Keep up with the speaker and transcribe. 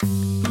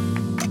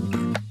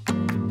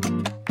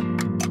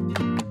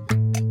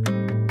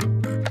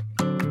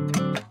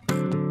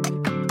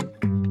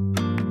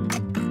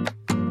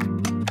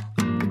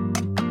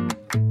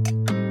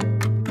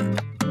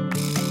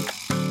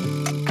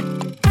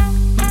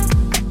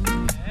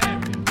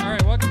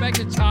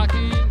back to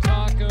Talking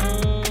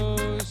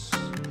Tacos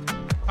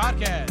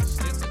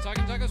Podcast. It's the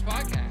Talking Tacos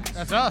podcast.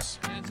 That's us.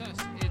 Yeah,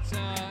 it's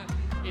us.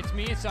 It's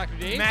me. It's Dr.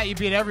 Dave. Matt, you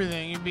beat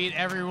everything. You beat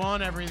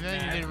everyone,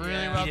 everything. Matt, you did really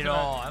yeah. well. Beat it tonight.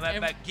 all. And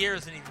And that gear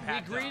isn't even We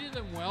packed greeted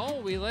them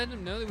well. We let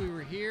them know that we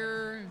were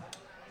here.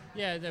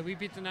 Yeah, that we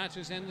beat the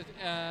Nachos and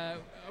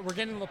we're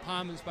getting La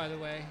Palmas, by the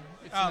way.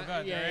 It's Oh,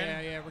 good. Yeah, They're yeah,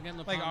 in? yeah. We're getting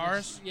La Like Palmas.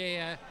 ours?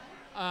 Yeah,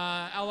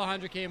 yeah.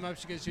 Alejandra came up.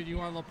 She goes, "So do you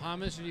want La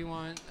Palmas or do you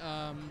want?"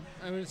 I'm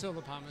gonna say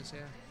La Palmas.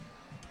 Yeah.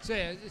 So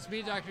yeah, it's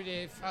me, Dr.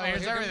 Dave. Oh,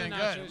 here's here come the everything.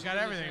 nachos, Good. It's here got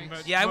come the everything. drinks.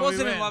 But Yeah, I but we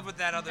wasn't in win. love with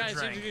that other Guys,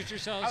 drink. introduce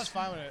yourselves. I was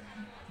fine with it.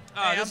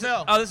 Oh, Hey, I'm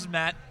Bill. Oh, this is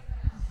Matt.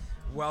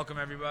 Welcome,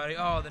 everybody.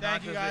 Oh, the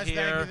Thank nachos you, guys. are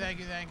here. Thank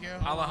you.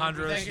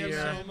 Alejandro is Thank you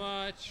here. so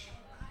much.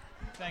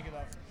 Thank you,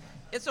 love.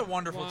 It's a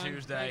wonderful Juan,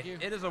 Tuesday. thank you.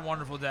 It is a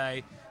wonderful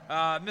day.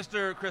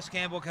 Mr. Chris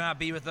Campbell cannot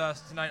be with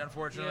us tonight,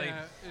 unfortunately.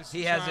 Yeah, his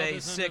He has child a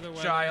is under sick the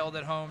weather. child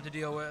at home to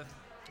deal with.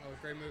 Oh,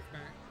 great move,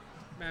 Matt.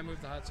 Matt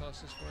moved the hot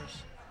sauces for us.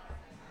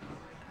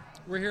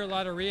 We're here at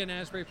Lotteria in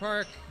Asbury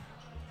Park.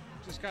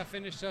 Just got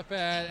finished up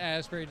at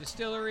Asbury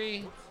Distillery.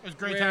 It was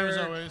great where time as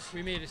always.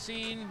 We made a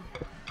scene,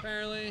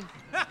 apparently.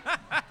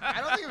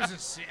 I don't think it was a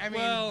scene. I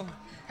mean, Well,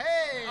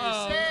 hey,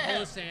 Sam.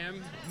 hello,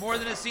 Sam. More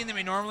than a scene than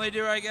we normally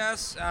do, I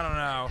guess. I don't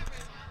know.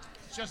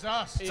 It's just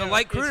us. It's a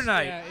light crew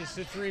tonight. Yeah, it's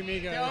the three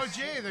amigos. The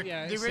OG, the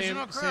yeah, original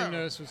Sam, crew. Sam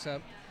knows what's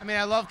up. I mean,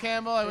 I love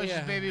Campbell. I wish Yeah.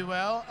 his baby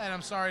well, and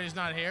I'm sorry he's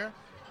not here.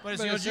 But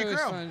it's But the it's OG always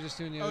crew. fun just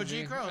doing the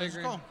OG crew. I It's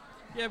agree. cool.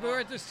 Yeah, but we're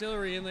at the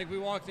distillery and like we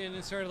walked in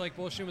and started like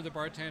bullshitting with the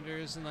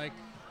bartenders and like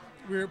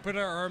we were putting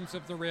our arms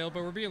up the rail,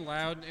 but we're being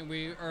loud and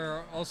we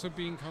are also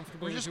being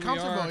comfortable. We're with just who we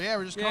comfortable. are. Yeah,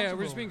 we're just Yeah, comfortable.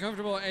 we're just being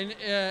comfortable, and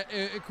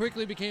it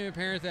quickly became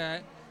apparent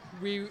that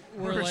we were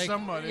We're like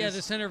somebodies.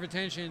 the center of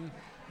attention.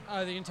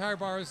 The entire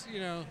bar was,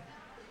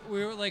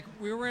 we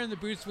were wearing the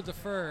boots with the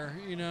fur,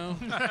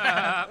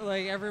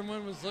 like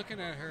everyone was looking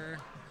at her,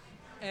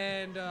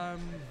 and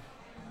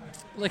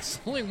like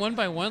slowly one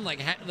by one, like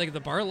the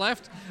bar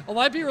left. A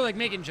lot of people were like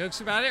making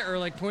jokes about it or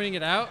like pointing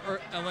it out, or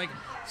like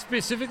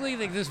specifically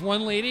like this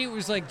one lady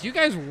was like, "Do you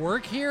guys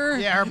work here?"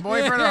 Yeah, her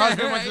boyfriend or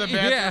husband went to the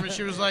bathroom, Yeah. and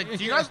she was like,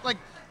 "Do you guys like?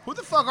 Who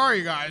the fuck are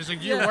you guys?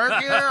 Like, do you work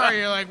here? Or are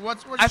you like,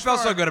 what's your I felt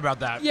so story?" good about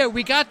that. Yeah,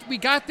 we got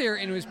there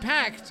and it was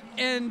packed,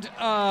 and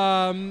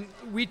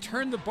we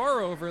turned the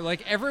bar over.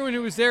 Like everyone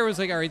who was there was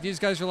like, "All right, these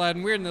guys are loud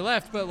and weird," and they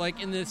left. But like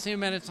in the same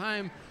amount of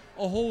time,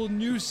 a whole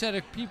new set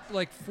of people,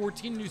 like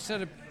 14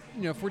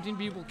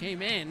 people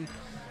came in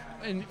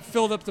and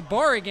filled up the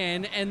bar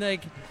again, and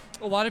like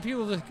a lot of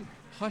people like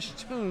hushed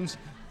tones,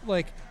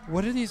 like,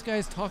 "What are these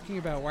guys talking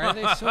about? Why are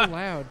they so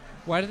loud?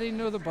 Why do they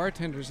know the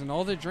bartenders and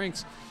all the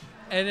drinks?"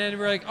 And then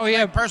we're like, "Oh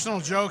yeah, Personal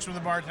jokes with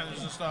the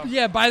bartenders and stuff.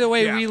 yeah, by the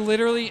way, Yeah. we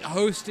literally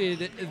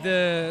hosted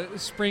the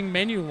spring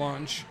menu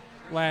launch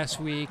last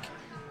week.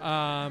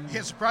 Yeah,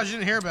 surprised you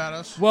didn't hear about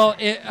us. Well,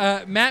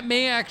 Matt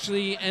may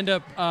actually end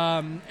up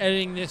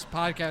editing this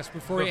podcast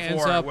before he ends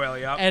Before I up will,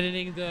 yep.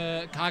 editing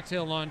the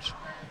cocktail launch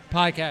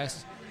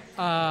podcast.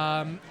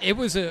 It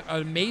was an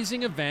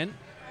amazing event,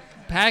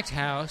 packed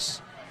house.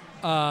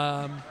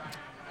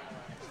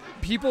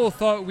 People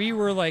thought we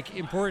were like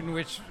important,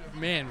 which,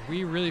 man,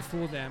 we really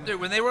fooled them. Dude,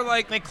 when they were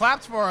like, They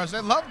clapped for us.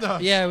 They loved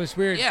us. Yeah, it was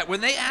weird. yeah,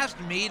 when they asked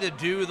me to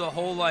do the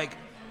whole like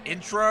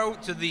intro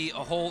to the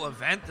whole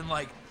event and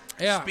like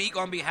Yeah. speak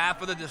on behalf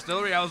of the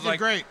distillery, I was You did like,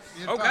 great.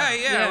 You did fine.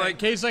 okay, yeah, like,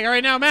 Kate's like, "All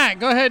right, now, Matt,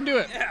 go ahead and do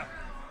it." yeah.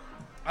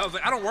 I was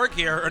like, I don't work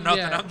here or nothing.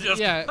 Yeah, I'm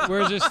just yeah,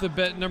 we're just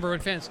the number one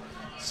fans.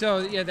 So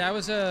yeah, that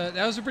was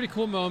a pretty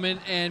cool moment,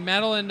 and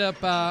Matt will end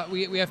up.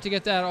 We have to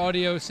get that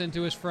audio sent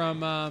to us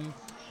from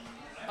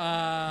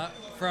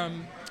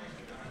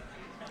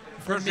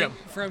Christian.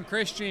 from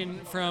Christian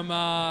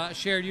from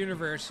Shared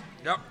Universe.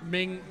 Yep.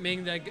 Ming,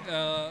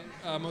 the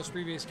most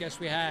previous guest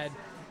we had,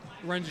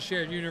 runs a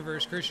Shared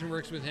Universe. Christian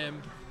works with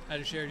him at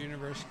a Shared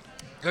Universe.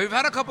 So we've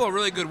had a couple of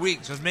really good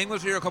weeks. Because Ming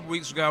was here a couple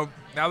weeks ago.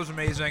 That was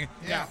amazing.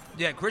 Yeah.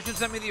 Yeah, Christian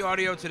sent me the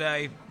audio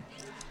today,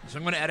 so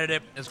I'm going to edit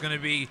it. It's going to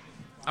be,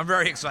 I'm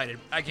very excited.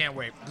 I can't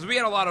wait. Because we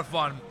had a lot of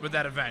fun with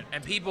that event.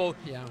 And people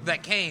Yeah.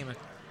 that came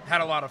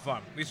had a lot of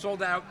fun. We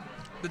sold out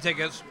the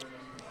tickets,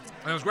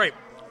 and it was great.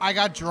 I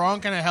got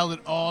drunk and I held it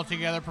all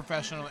together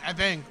professionally. I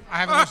think. I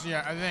haven't listened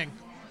yet. I think.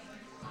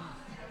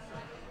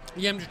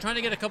 Yeah, I'm just trying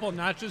to get a couple of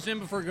nachos in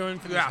before going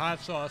for this Yeah.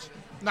 hot sauce.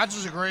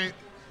 Nachos are great.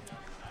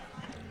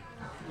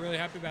 Really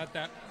happy about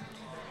that.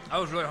 I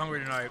was really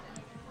hungry tonight.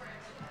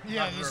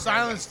 Yeah, Nachos the are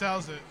silence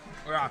tells it.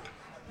 Yeah.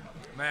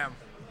 Man.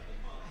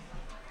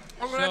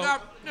 Oh, but So- I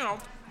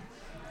got,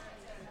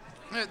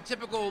 a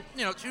typical,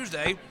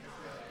 Tuesday.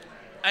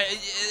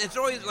 It's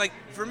always, like,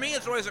 for me,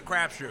 it's always a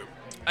crapshoot.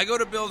 I go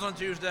to Bill's on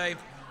Tuesday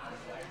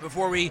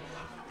before we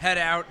head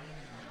out,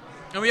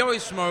 and we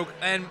always smoke,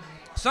 and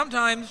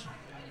sometimes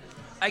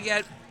I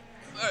get,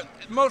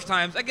 most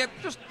times, I get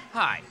just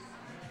high.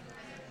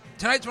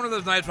 Tonight's one of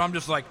those nights where I'm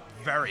just, like,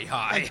 very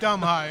high. Like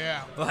dumb high,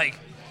 yeah. Like,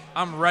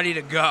 I'm ready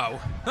to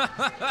go.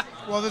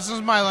 Well, this is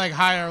my like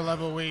higher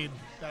level weed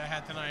that I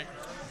had tonight.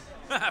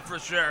 For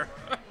sure.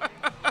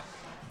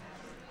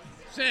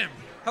 Sam,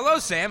 Hello,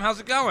 Sam. How's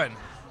it going?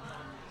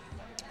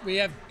 we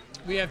have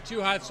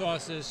two hot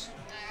sauces.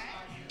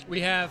 We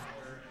have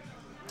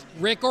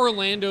Rick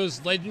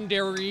Orlando's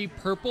legendary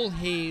Purple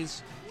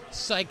Haze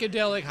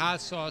psychedelic hot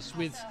sauce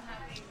with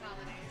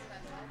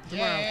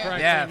tomorrow. Yeah.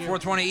 Correct? Yeah, Thank you.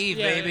 420 Eve,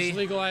 Yeah, baby. it's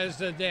legalized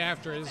the day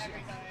after. It's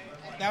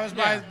That was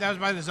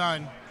by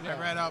design. Yeah. I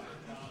read up.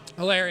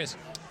 hilarious.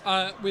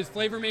 With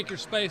Flavor Maker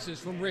Spices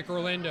from Rick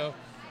Orlando.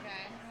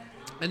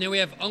 And then we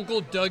have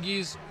Uncle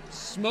Dougie's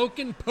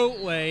Smokin'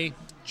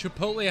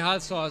 Chipotle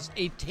hot sauce,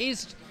 a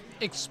taste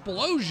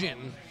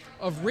explosion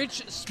of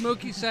rich,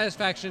 smoky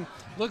satisfaction.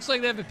 Looks like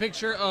they have a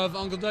picture of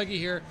Uncle Dougie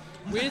here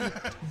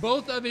with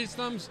both of his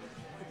thumbs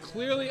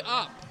clearly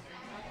up.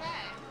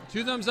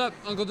 2 thumbs up.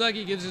 Uncle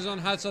Dougie gives his own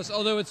hot sauce,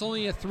 although it's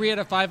only a 3 out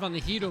of 5 on the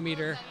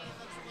Heatometer.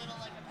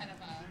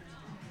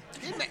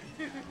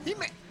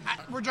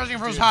 We're judging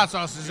for his hot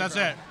sauces. That's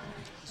it.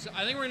 So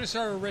I think we're going to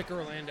start with Rick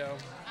Orlando.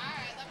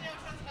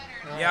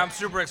 Yeah, I'm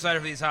super excited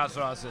for these hot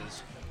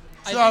sauces.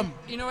 I think,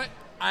 you know what?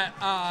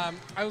 I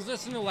was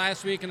listening to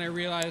last week and I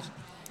realized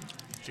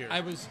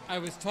Cheers. I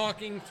was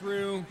talking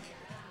through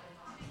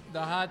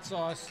the hot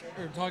sauce,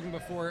 or talking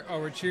before. Oh,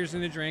 we're cheersing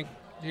the drink.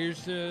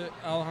 Here's to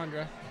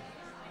Alejandra.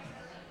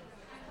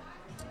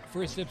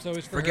 First sip's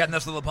always for Forgetting her.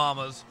 us to La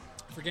Palmas.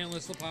 Forgetting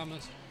Las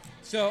Palmas.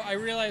 So I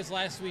realized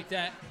last week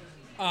that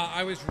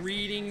I was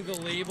reading the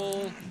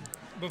label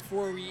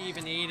before we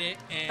even ate it,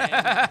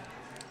 and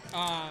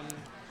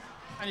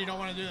And you don't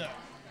want to do that.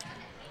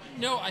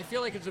 no, I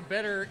feel like it's a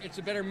better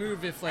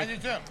move if I do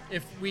too.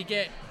 if we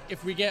get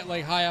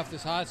like high off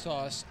this hot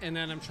sauce, and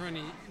then I'm trying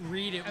to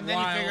read it And then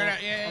you while figure it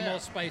out. Yeah, I'm yeah. all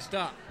spiced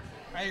up.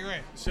 I agree.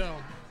 So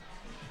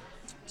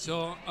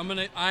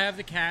I have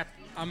the cap.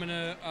 I'm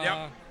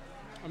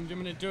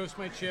gonna dose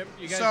my chip.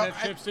 You guys So have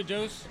I- chips to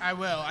dose? I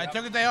will. I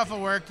took a day off of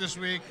work this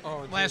week,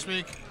 last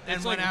week, and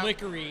It's went like out.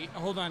 liquidy.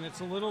 Hold on, it's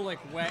a little like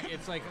wet.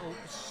 It's like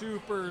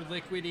super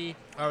liquidy,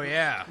 Oh,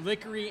 yeah.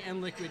 liquidy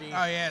and liquidy.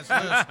 Oh yeah, it's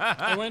loose.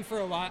 I went for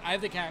a lot. I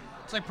have the cap.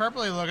 It's like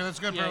purpley looking. That's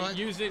good. Yeah, purple.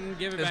 use it and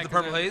give it Is back. the to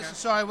Purple them. Haze?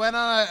 So I went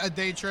on a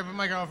day trip with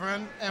my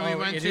girlfriend, and we Oh,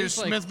 went it to is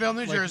like- Smithville, New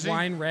like Jersey.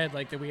 wine red,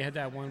 like that. We had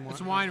that one.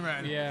 It's wine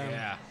red. Yeah.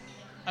 Yeah.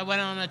 I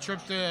went on a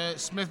trip to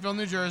Smithville,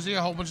 New Jersey,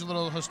 a whole bunch of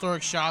little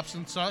historic shops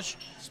and such.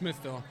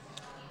 Smithville,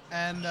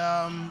 And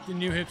the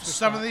new hipster.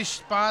 some of spot. these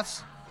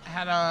spots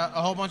had a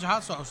whole bunch of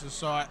hot sauces,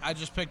 so I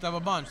just picked up a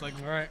bunch. Like,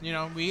 All right. you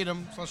know, we eat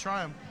them, so let's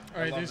try them.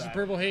 All right, love this is that.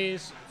 Purple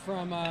Haze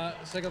from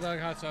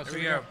Psychedelic Hot Sauce. Here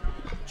we go.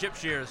 Chip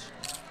cheers.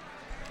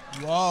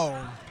 Whoa.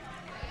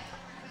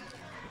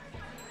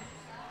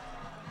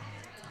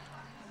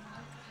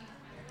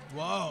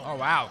 Whoa. Oh,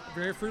 wow.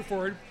 Very fruit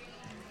forward.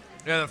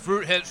 Yeah, the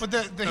fruit hits But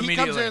the heat immediately.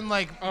 comes in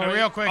like Oh,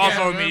 real quick.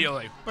 Also yeah,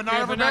 immediately. But not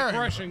Yeah, but not overbearing.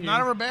 crushing you.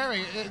 Not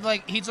overbearing. It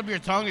like heats up your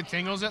tongue. It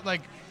tingles it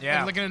like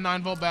Yeah. like a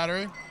 9-volt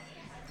battery.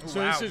 So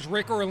wow. this is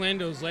Rick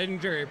Orlando's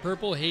legendary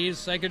Purple Haze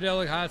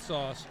Psychedelic Hot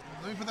Sauce.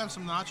 Let me put them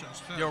some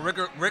nachos too. Yo,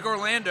 Rick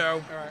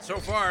Orlando, so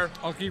far.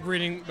 I'll keep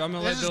reading. I'm gonna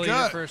This let is Billy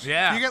good. eat first.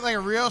 Yeah. You get like a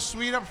real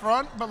sweet up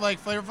front, but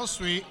like flavorful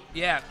sweet,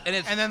 Yeah, and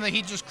it's and then the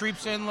heat just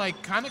creeps in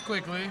like kind of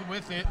quickly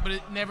with it, but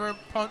it never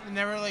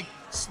like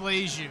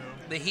slays you.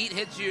 the heat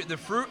hits you, the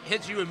fruit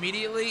hits you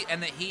immediately, and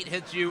the heat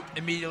hits you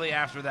immediately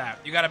after that.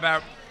 You got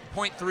about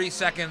 0.3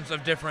 seconds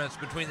of difference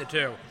between the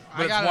two,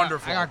 but it's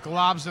wonderful. I got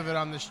globs of it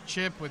on this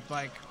chip with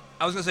like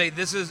I was gonna say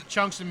this is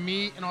chunks of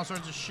meat and all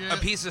sorts of shit. a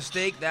piece of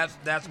steak. That's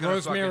gonna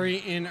Rosemary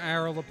in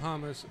our La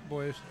Palmas,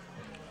 boys.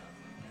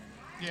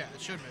 Yeah,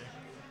 it should be.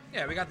 Fucking,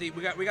 yeah, we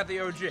got the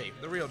OG,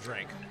 the real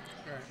drink.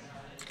 All right.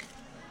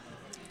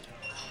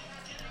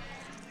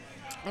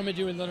 I'm gonna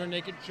do another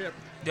naked chip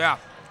Yeah,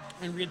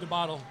 and read the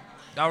bottle.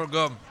 that was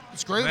good.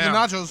 It's great Man.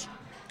 with the nachos.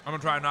 I'm gonna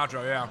try a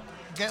nacho. Yeah.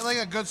 Get like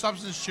a good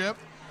substance chip.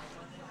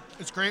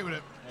 It's great with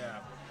it. Yeah.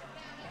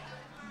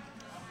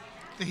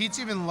 The heat's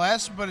even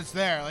less, but it's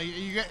there. Like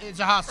you get, it's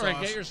a hot All sauce.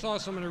 right, get your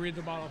sauce. I'm gonna read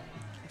the bottle.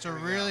 It's a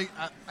really,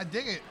 I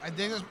dig it. I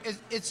dig this.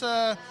 It's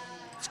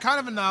kind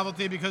of a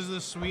novelty because of the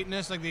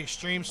sweetness, like the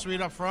extreme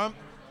sweet up front.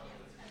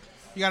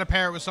 You got to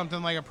pair it with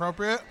something like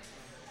appropriate.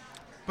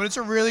 But it's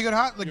a really good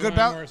hot, the You good want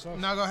any more balance. sauce?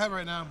 No, go ahead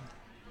right now.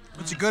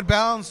 It's a good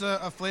balance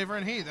of flavor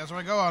and heat. That's what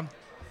I go on.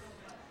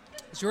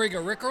 So here we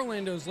go. Rick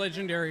Orlando's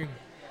legendary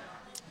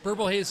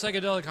Purple Haze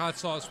Psychedelic Hot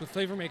Sauce with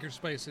Flavor Maker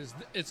Spices.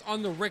 It's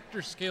on the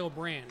Richter scale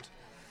brand.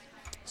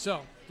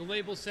 So the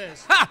label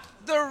says Ha!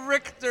 The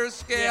Richter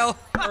scale.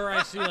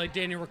 RIC, like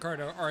Daniel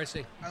Ricciardo,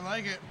 RIC. I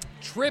like it.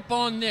 Trip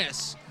on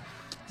this.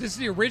 This is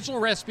the original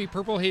recipe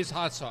Purple Haze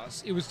hot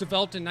sauce. It was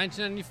developed in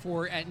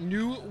 1994 at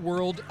New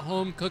World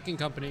Home Cooking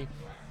Company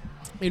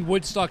in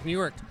Woodstock, New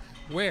York,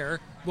 where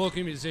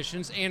local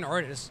musicians and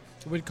artists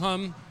would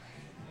come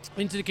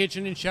into the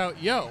kitchen and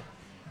shout, "Yo,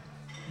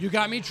 you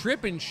got me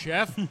tripping,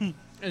 chef."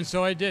 And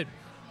so I did.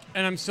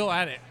 And I'm still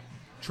at it.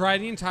 Try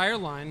the entire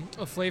line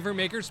of Flavor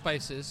Maker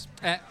spices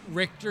at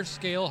Richter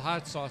Scale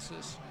Hot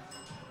Sauces.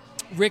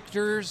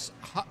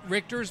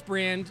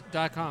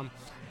 Richtersbrand.com.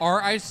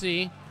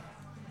 RIC,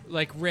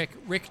 like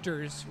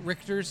Richter's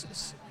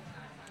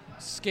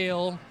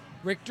scale,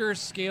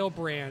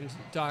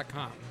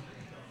 Richterscalebrand.com.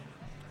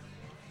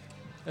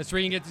 That's where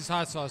you can get these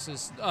hot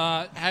sauces.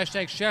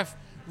 Hashtag Chef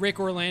Rick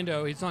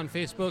Orlando. He's on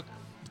Facebook.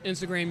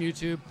 Instagram,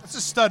 YouTube. That's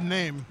a stud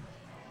name.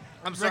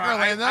 I'm sorry.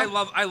 Orlando?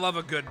 I love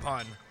a good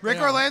pun. Rick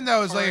Yeah.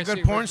 Orlando is like a R.I.C.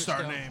 good porn Richter star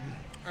Stone. name.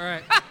 All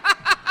right.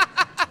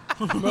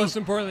 Most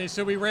importantly,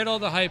 so we rate all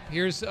the hype.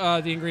 Here's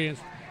the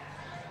ingredients: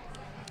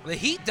 The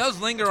heat does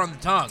linger on the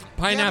tongue. Yeah,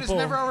 but pineapple, it's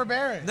never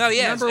overbearing. No,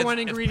 yeah, Number it's, one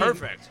it's ingredient.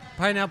 perfect.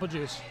 pineapple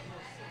juice.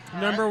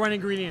 Number one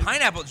ingredient.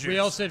 Pineapple juice. We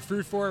all said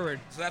fruit forward.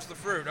 So that's the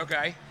fruit.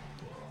 Okay.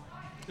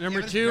 Number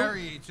Yeah, but it's two.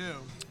 berry too.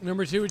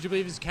 Number two. Would you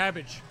believe is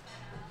cabbage?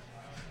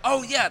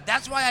 Oh yeah,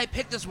 that's why I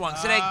picked this one.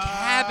 'Cause it had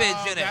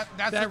cabbage in it.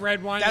 That's That the,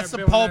 red wine That's that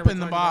the Bill and I pulp were in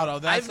the talking about. bottle.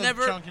 That's the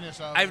chunkiness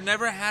of it. I've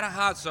never had a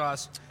hot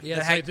sauce Yeah,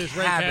 that it's had like this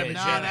red cabbage cabbage.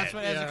 No, in that's it.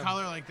 what has Yeah. a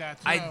color like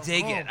that. Too. I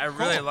dig Cool. it. I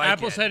really Cool. like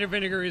Apple it. cider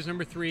vinegar is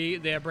number three.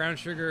 They have brown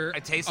sugar,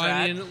 I taste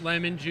onion,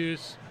 lemon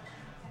juice,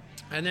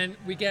 and then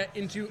we get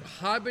into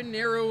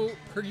habanero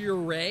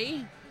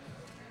puree.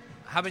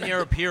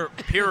 Habanero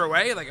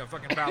puree, like a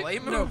fucking ballet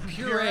move. No,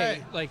 puree,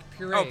 Puree. like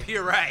puree. Oh,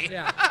 puree.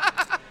 Yeah,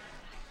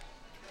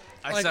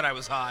 I like- said I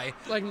was high.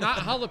 like not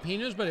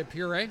jalapenos, but a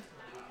puree.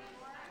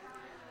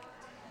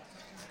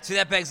 See,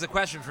 that begs the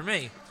question for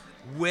me: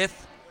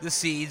 with the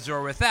seeds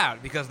or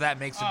without, because that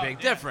makes a big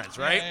difference,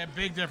 right? Yeah,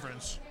 big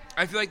difference.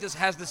 I feel like this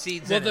has the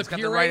seeds Well, in it. the It's got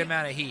the puree- right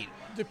amount of heat.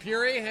 The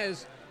puree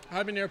has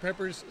habanero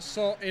peppers,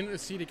 salt, and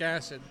acetic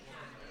acid.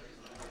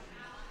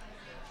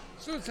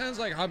 So it sounds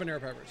like habanero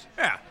peppers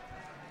Yeah.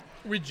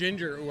 with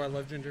ginger. Ooh, I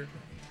love ginger.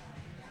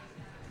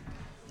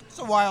 It's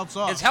a wild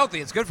sauce. It's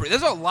healthy. It's good for you.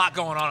 There's a lot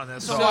going on in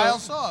this It's a sauce.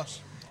 wild sauce.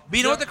 But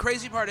you know So- what the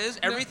crazy part is?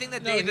 Everything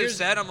that no, Dave has here's-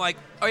 said, I'm like,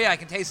 oh yeah, I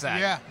can taste that.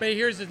 Yeah. But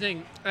here's the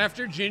thing: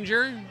 after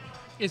ginger,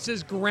 it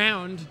says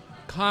ground,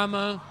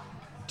 comma,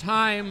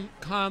 thyme,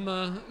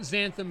 comma,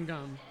 xanthan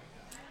gum.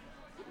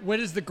 What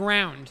is the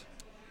ground?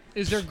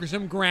 Is there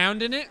some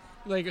ground in it,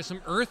 like some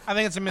earth? I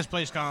think it's a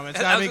misplaced comment. It's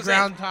I gotta was be gonna say,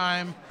 ground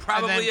time.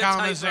 probably and a then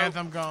comma typo.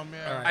 xanthan gum.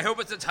 Yeah. All right. I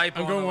hope it's a typo.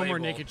 I'm going on the one more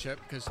label. naked chip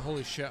because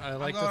holy shit, I I'm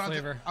like going the on to-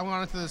 flavor. I'm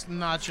going into this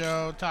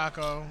nacho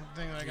taco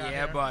thing that I got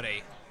Yeah, here.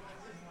 buddy.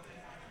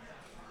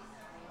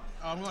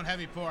 Oh, I'm going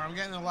heavy pour. I'm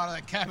getting a lot of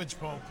that cabbage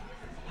pulp.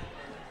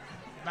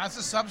 That's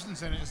the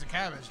substance in it. Is the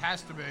cabbage?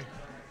 Has to be.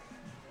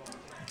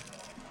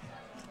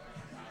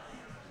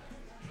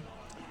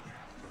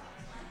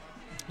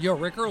 Yo,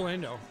 Rick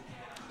Orlando,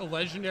 a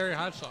legendary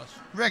hot sauce.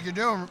 Rick, you're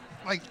doing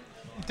like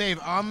Dave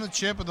on the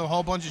chip with a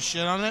whole bunch of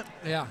shit on it,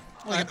 Yeah,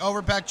 like an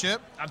overpacked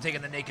chip. I'm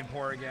taking the naked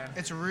pour again.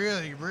 It's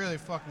really, really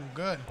fucking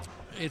good.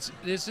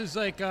 this is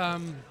like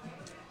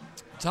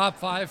top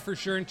five for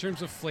sure in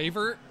terms of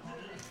flavor.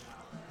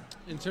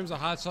 In terms of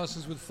hot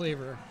sauces with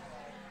flavor,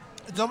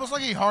 It's almost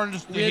like he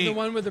harnessed the we had heat. the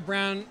one with the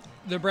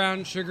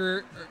brown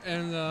sugar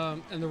and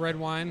the red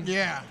wine.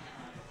 Yeah,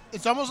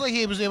 it's almost like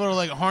he was able to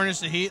like harness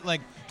the heat,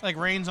 like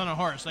reins on a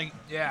horse. Like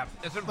Yeah,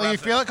 it's impressive. you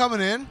feel it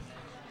coming in,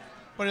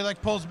 but it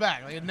like pulls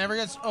back. Like it never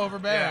gets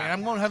overbearing. Yeah.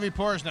 I'm going heavy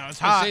pours now. It's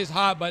It hot. stays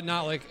hot, but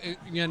not like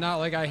not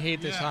like I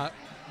hate this Yeah. hot.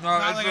 No,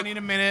 Not it's like the, I need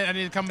a minute. I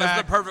need to come it's the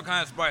back. perfect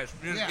kind of spice.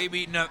 You just Yeah. keep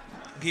eating up.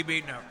 Keep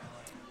eating up.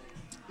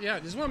 Yeah,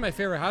 this is one of my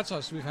favorite hot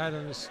sauces we've had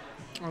on this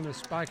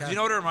podcast. Do you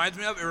know what it reminds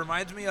me of? It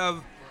reminds me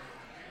of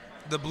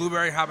the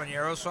blueberry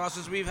habanero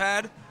sauces we've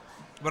had,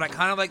 but I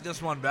kind of like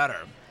this one better.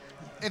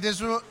 If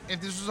this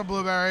was a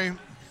blueberry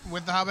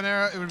with the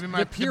habanero, it would be the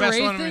the puree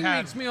best one we thing had.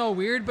 makes me all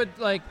weird, but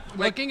like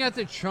looking at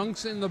the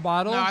chunks in the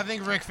bottle, No, I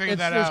think Rick figured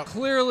that there's out.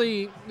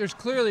 there's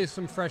clearly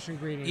some fresh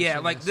ingredients. Yeah,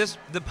 in like this,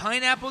 the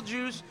pineapple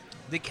juice,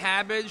 the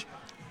cabbage,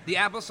 the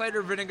apple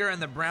cider vinegar,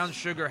 and the brown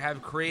sugar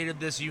have created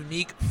this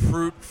unique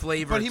fruit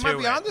flavor But he to might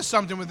be it. onto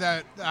something with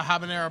that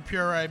habanero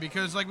puree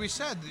because, like we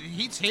said, the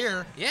heat's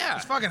here. Yeah.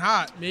 It's fucking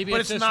hot. Maybe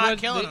but it's it's just not what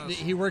killing us.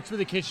 he works for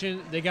the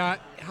kitchen. They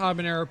got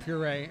habanero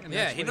puree. And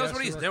Yeah, that's he knows has what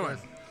to he's work doing.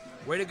 with.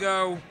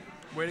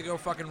 Way to go,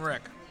 fucking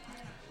Rick.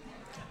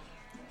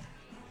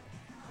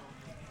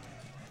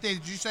 Dave,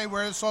 did you say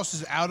where the sauce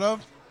is out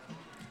of?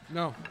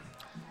 No.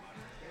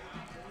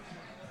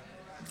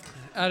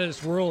 Out of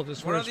this world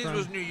is One where of it's these from.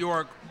 was New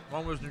York,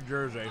 one was New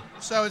Jersey.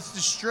 So it's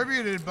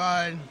distributed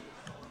by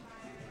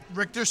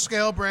Richter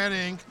Scale Brand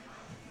Inc.,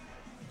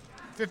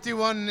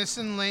 51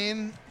 Nissen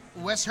Lane,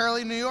 West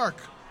Hurley, New York.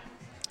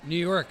 New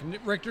York.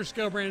 Richter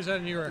Scale Brand is out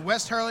of New York.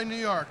 West Hurley, New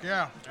York,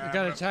 yeah. We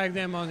got to tag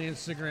them on the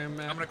Instagram,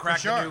 man. I'm gonna crack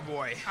Sure. the new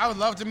boy. I would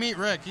love to meet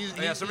Rick.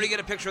 Oh, yeah, somebody get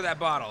a picture of that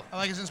bottle. I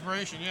like his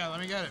inspiration. Yeah, let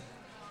me get it.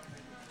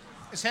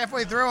 It's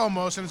halfway through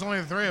almost, and it's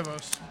only the three of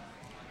us.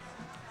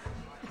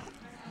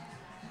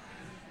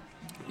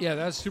 Yeah,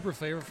 that's super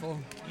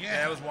flavorful. Yeah,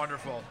 that was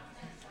wonderful.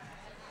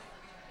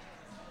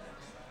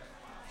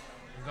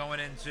 I'm going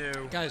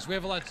into. Guys, we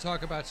have a lot to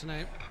talk about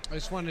tonight. I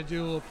just wanted to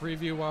do a little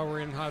preview while we're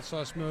in hot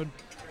sauce mode.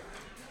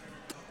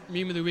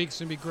 Meme of the week's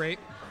gonna be great.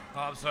 Oh,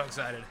 I'm so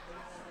excited.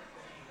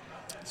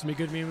 It's gonna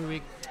be a good meme of the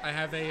week. I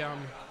have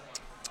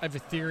a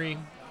theory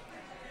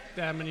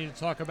that I'm gonna need to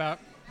talk about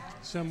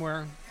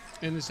somewhere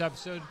in this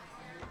episode.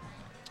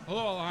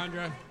 Hello,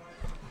 Alejandra.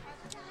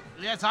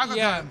 Yeah, taco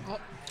Yeah, time.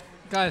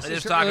 guys, It is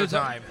it's taco really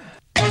time.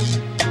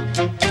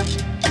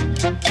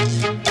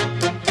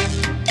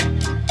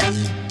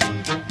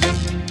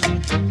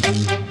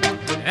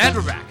 And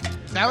we're back.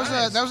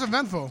 that was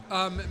eventful.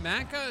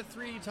 Matt got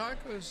 3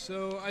 tacos,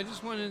 so I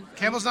just wanted.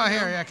 Campbell's not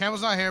here. Yeah,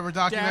 Campbell's not here. We're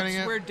documenting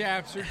Daps it. where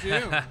daps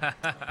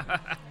are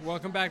due.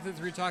 Welcome back to the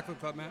 3 Taco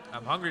Club, Matt.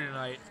 I'm hungry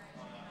tonight.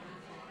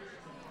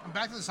 I'm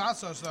back to this hot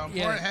sauce though. I'm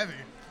Yeah. pouring it heavy.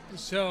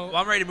 So Well,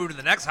 I'm ready to move to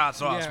the next hot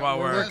sauce Yeah, while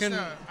we're we're. working-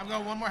 I'm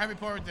going one more heavy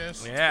pour with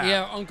this.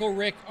 Yeah. Uncle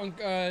Rick.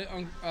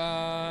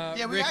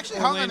 Yeah, we Rick actually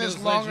hung on this Orlando's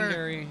longer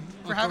legendary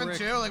for Uncle having Rick.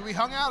 two. Like we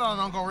hung out on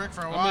Uncle Rick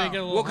for a I'm gonna get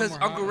a while. little Well, because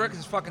more Uncle hot. Rick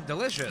is fucking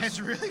delicious. It's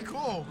really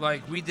cool.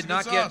 Like we did It's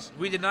not good get sauce.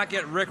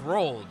 Rick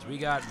rolled. We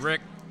got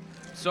Rick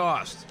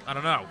sauced. I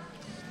don't know.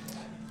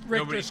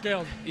 Rick Nobody-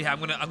 scaled. Yeah, I'm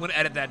gonna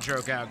edit that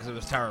joke out because it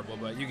was terrible,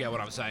 but you get what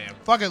I'm saying.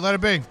 Fuck it, let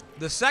it be.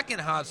 The second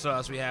hot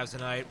sauce we have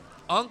tonight,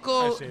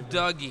 Uncle I saved it.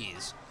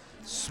 Dougie's.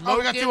 Oh,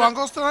 we got two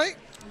uncles tonight?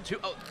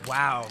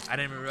 Wow, I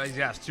didn't even realize.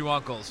 Yes, 2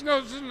 uncles. No,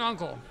 this is an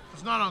uncle.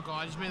 It's not Uncle.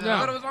 I just made that No. I up.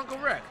 thought it was Uncle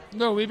Rick.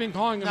 No, we've been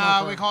calling him Nah,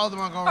 Uncle. we called him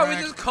Uncle Oh, Rick.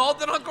 we just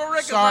called it Uncle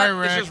Rick. Sorry, It's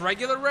Rick. just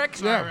regular Rick.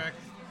 Sorry, Yeah. Rick.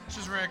 It's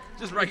just Rick.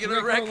 Just It's regular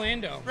Rick Rick.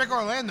 Orlando. Rick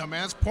Orlando,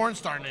 man. It's a porn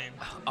star name.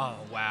 Oh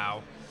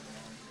wow.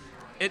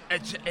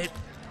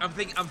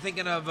 I'm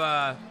thinking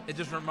of. It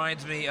just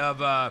reminds me of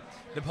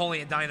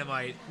Napoleon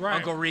Dynamite. Right.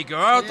 Uncle Rico.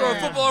 I'll throw a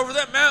Yeah. football over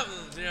that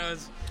mountains. You know.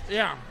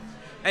 Yeah.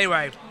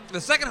 Anyway,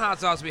 the second hot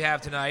sauce we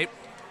have tonight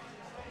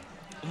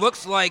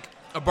looks like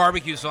a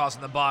barbecue sauce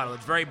in the bottle.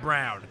 It's very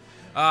brown.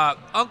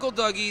 Uncle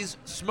Dougie's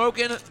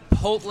Smokin'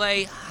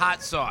 Chipotle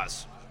Hot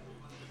Sauce.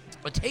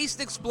 A taste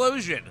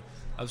explosion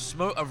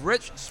of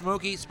rich,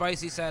 smoky,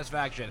 spicy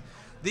satisfaction.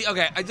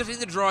 I just need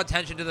to draw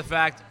attention to the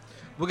fact.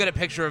 We'll get a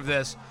picture of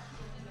this.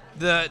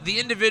 The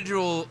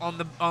individual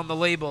on the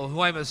label, who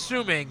I'm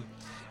assuming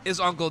is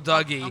Uncle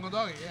Dougie. Uncle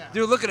Dougie, yeah.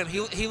 Dude, look at him.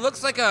 He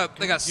looks like a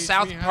teach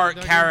South me how to Park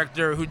Dougie?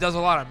 character who does a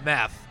lot of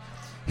meth.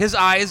 His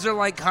eyes are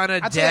like kind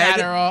of I'd say dead.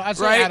 Adderall. I'd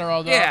say right?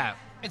 Adderall, though. Yeah,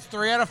 It's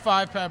 3 out of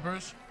 5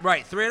 peppers.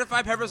 right. 3 out of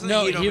 5 peppers in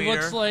No, the he heatometer.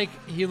 looks like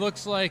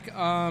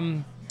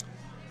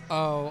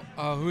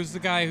who's the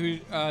guy who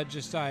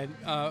just died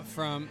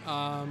from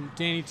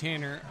Danny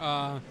Tanner?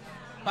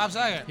 Bob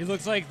Saget. He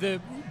looks like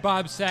the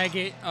Bob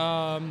Saget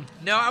No,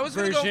 I was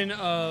gonna go. version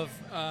of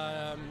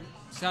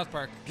South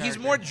Park. He's character.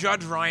 more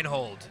Judge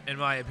Reinhold, in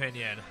my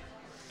opinion.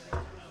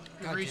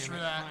 God Reach damn for it.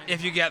 that.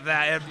 If you get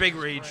that, a big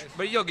reach,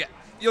 but you'll get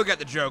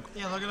the joke.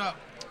 Yeah, look it up.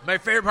 My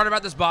favorite part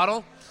about this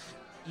bottle,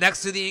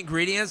 next to the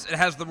ingredients, it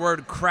has the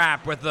word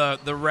 "crap" with the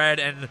red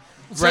and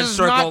red It's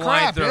circle not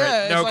line crap. through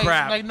Yeah, it. it's No like,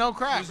 crap. Like no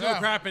crap. There's no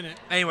crap in it.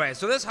 Anyway,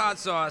 so this hot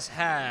sauce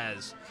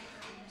has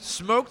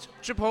smoked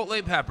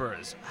chipotle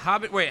peppers.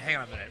 Wait, hang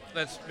on a minute.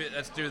 Let's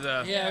do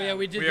the. Yeah,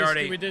 we did We this.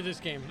 already- We did this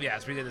game.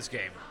 Yes, we did this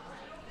game.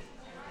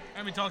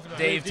 And we talked about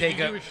Dave, it. Did take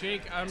you a- do a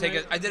shake.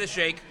 I did a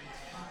shake.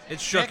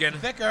 It's Thick- shooken.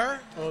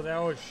 Thicker. Oh, that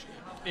was.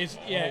 It's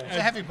yeah. It's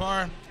a heavy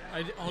pour.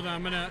 Hold on,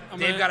 I'm gonna.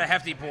 Dave got a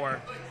hefty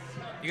pour.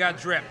 You got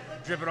to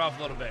drip it off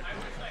a little bit.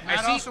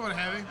 Matt also went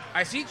heavy.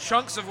 I see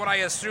chunks of what I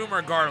assume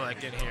are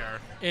garlic in here.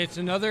 It's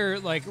another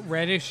like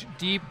reddish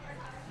deep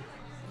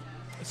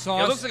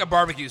sauce. It looks like a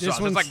barbecue This sauce.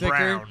 It's one's like thicker.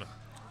 brown.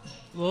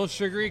 A little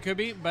sugary, could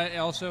be, but it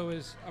also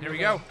is. Here we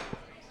go.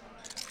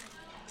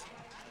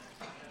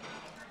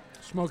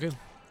 Smoking.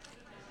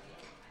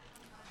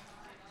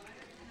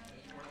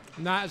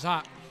 Not as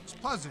hot. It's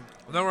pleasant.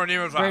 Nowhere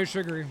near as Very hot.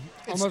 sugary.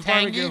 It's Almost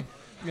tangy. barbecue.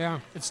 Yeah.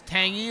 It's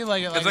tangy.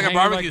 Like It's like a tangy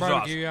barbecue like sauce.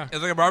 barbecue, yeah.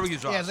 It's like a barbecue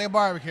sauce. yeah, it's like a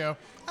barbecue.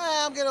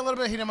 I'm getting a little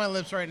bit of heat on my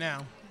lips right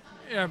now.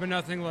 Yeah, but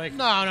nothing like.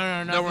 No.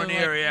 Nowhere nothing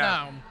near, like,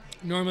 yeah.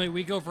 No. Normally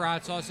we go for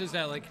hot sauces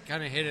that like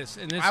kind of hit us,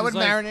 and this I is would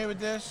like, marinate with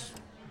this.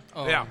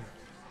 Oh. Yeah.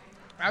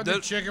 I would do The-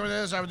 chicken with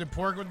this. I would do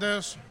pork with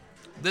this.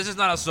 This is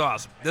not a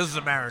sauce. This is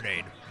a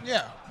marinade.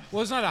 Yeah.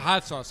 Well, it's not a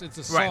hot sauce. It's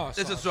a Right. sauce.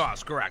 It's a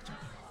sauce, correct.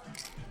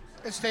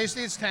 It's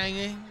tasty. It's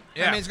tangy.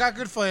 Yeah. I mean, it's got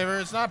good flavor.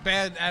 It's not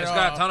bad at It's all.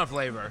 got a ton of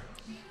flavor.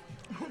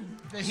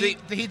 The See-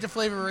 heat to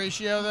flavor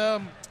ratio,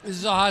 though. This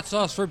is a hot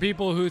sauce for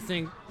people who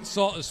think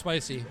salt is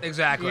spicy.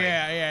 Exactly.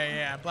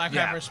 Yeah. Black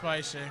Yeah. pepper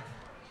spicy.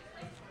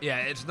 Yeah,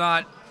 it's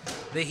not.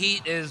 The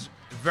heat is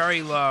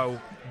very low,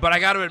 but I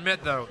got to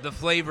admit though, the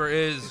flavor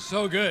is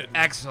So good.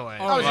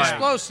 excellent. Oh, It's yeah.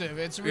 explosive.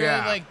 It's really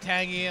Yeah. like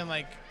tangy and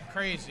like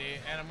crazy.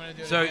 And I'm gonna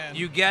do it So again.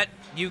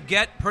 you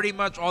get pretty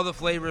much all the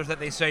flavors that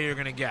they say you're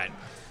gonna get: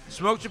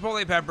 smoked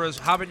chipotle peppers,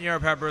 habanero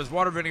peppers,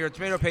 water vinegar,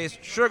 tomato paste,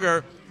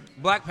 sugar,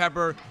 black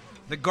pepper,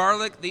 the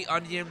garlic, the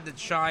onion, the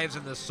chives,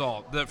 and the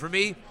salt. For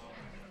me,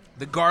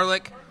 the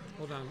garlic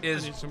Hold on.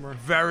 is I need some more.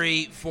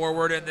 very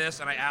forward in this,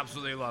 and I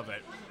absolutely love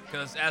it.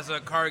 Because as a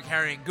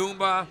card-carrying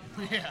Goomba,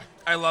 yeah,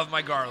 I love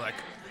my garlic.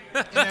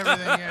 and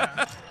everything.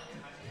 Yeah.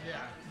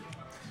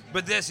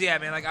 But this, yeah,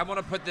 man, like I want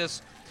to put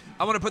this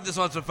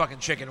on some fucking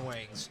chicken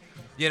wings,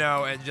 you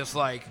know, and just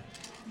like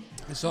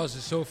The sauce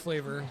is so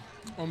flavor.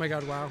 Oh my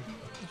god! Wow.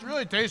 It's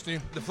really tasty.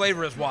 the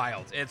flavor is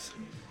wild. It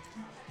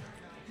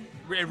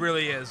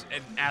really is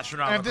an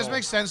astronomical. And if this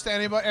makes sense to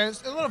anybody, and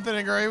it's a little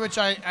vinegary, which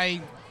I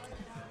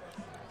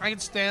can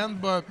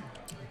stand, but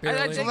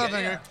Barely. it's a little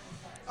vinegar.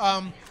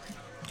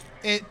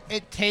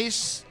 It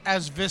tastes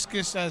as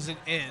viscous as it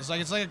is.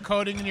 Like it's like a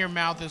coating in your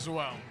mouth as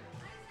well.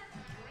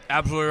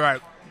 Absolutely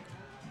right.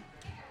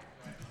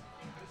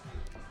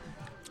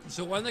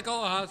 So why do they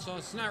call it hot sauce?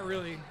 It's not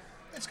really.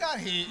 It's got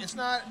heat. It's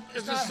not.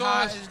 It's a not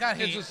sauce. hot. It's got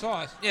It's heat. a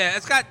sauce. Yeah,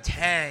 it's got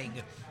tang,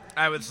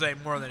 I would say,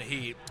 more than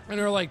heat. And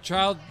they're like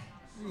child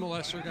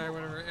molester guy,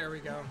 whatever. There we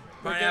go.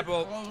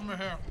 Pineapple. All of them are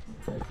here.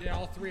 Yeah,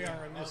 all three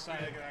are on this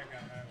side.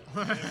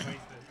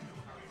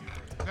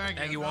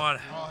 Thank you. Juan.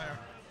 All here.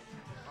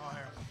 All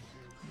here.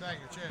 Thank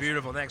you. Cheers.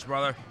 Beautiful. Thanks,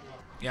 brother.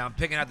 Yeah, I'm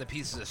picking out the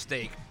pieces of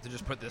steak to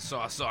just put this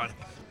sauce on,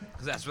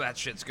 because that's where that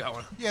shit's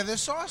going. Yeah,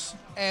 this sauce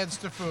adds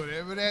to food.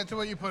 It would add to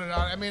what you put it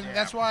on. I mean,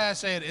 that's why I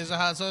say it is a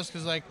hot sauce,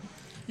 because, like,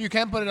 you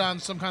can put it on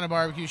some kind of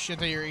barbecue shit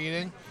that you're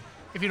eating.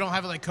 If you don't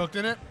have it, like, cooked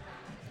in it,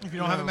 if you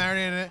don't have it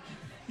marinated in it,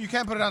 you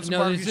can put it on some No,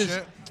 barbecue this is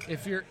shit.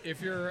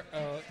 if you're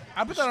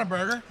I put that on a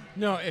burger.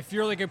 no, if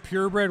you're like a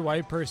purebred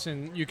white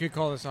person, you could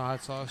call this a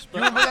hot sauce. You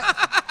But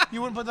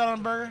wouldn't put that on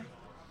a burger?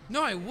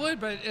 no, I would,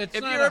 but it's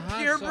If not you're a hot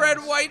purebred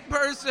sauce. white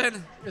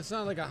person. It's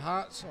not like a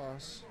hot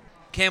sauce.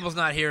 Campbell's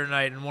not here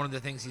tonight, and one of the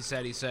things he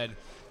said,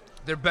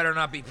 there better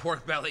not be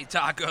pork belly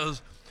tacos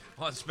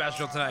on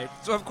special tonight.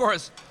 So, of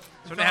course,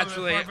 so It's all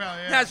naturally, pork belly,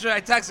 yeah. naturally, I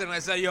texted him and I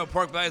said, yo,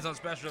 pork belly's on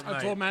special I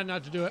tonight. told Matt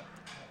not to do it.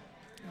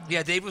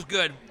 Yeah, Dave was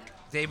good.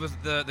 Dave was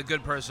the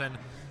good person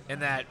in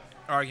that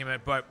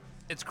argument, but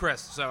it's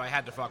Chris, so I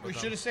had to fuck We with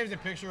should him. have saved a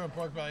picture of a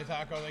pork belly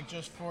taco, like,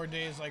 just 4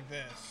 days like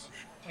this.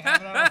 And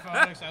have it on our phone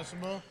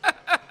accessible.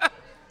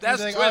 That's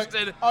Like,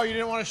 twisted. Oh, you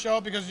didn't want to show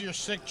it because of your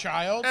sick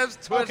child? That's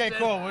Okay, twisted.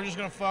 cool. We're just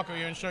going to fuck with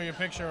you and show you a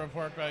picture of a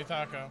pork belly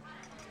taco.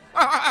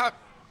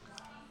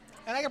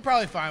 And I could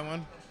probably find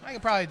one. I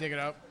could probably dig it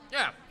up.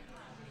 Yeah.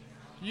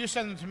 You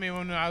sent them to me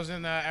when I was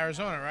in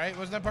Arizona, right?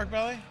 Wasn't that pork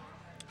belly?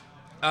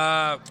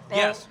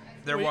 Yes,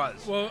 there Wait,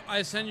 was. Well,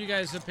 I sent you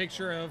guys a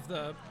picture of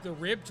the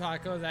rib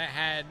taco that I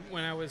had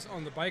when I was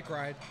on the bike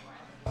ride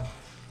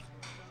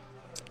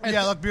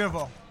Yeah, it looked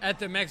beautiful. at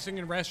the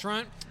Mexican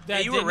restaurant. Yeah,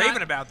 That you were did raving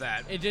not- about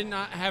that. It did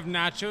not have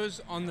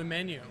nachos on the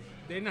menu.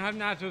 They didn't have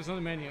nachos on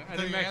the menu at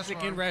So a you asked for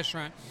Mexican 'em.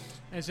 restaurant.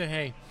 I said,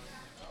 hey,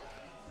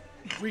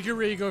 we could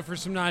really go for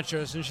some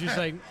nachos. And she's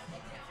like,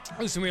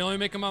 listen, we only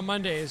make them on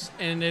Mondays,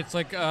 and it's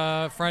like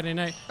Friday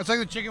night. It's like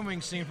the chicken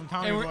wing scene from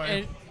Tommy And,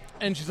 Boy.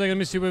 and she's like, let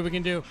me see what we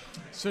can do.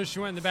 So she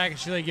went in the back, and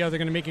she's like, yo, they're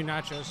going to make you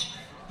nachos.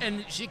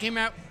 And she came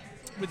out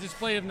with this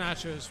plate of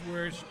nachos,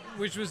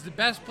 which was the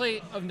best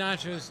plate of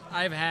nachos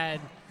I've had.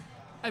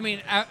 I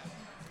mean,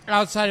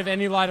 outside of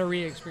any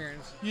lottery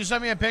experience. You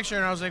sent me a picture,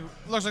 and I was like,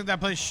 looks like that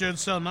place should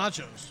sell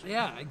nachos.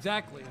 Yeah,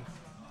 exactly.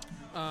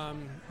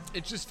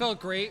 It just felt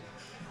great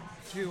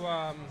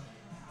to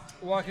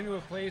walk into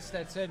a place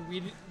that said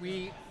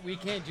we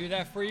can't do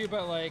that for you,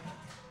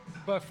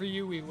 but for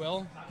you we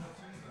will.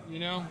 You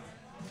know,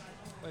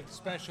 like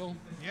special.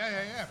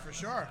 Yeah, for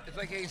sure. It's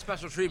like getting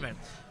special treatment.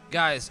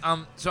 Guys,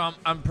 so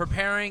I'm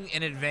preparing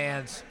in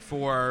advance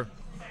for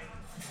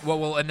what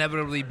will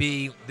inevitably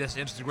be this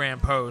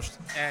Instagram post,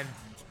 and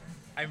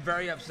I'm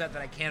very upset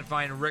that I can't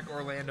find Rick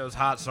Orlando's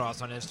hot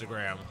sauce on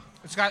Instagram.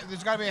 There's got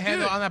to be a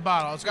handle on that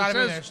bottle. It's got to be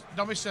there. says-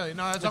 Don't be silly.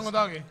 No, that's Uncle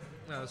Doggy.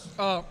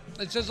 Oh,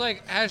 it's just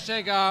like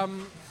hashtag. Yeah,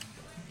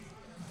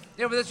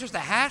 but that's just a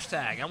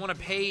hashtag. I want a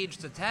page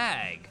to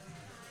tag.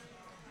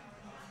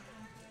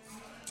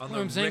 On the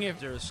I'm saying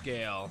Richter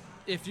scale.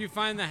 If you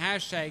find the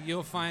hashtag,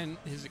 you'll find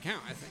his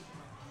account. I think.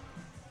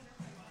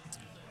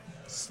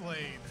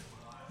 Slade.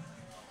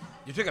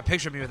 You took a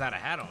picture of me without a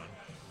hat on.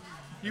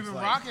 You've been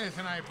like- rocking it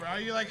tonight, bro.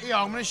 You're like, yo,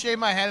 I'm going to shave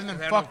my head and then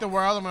Okay, fuck I'm- the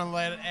world. I'm going to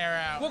let it air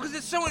out. Well, because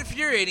it's so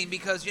infuriating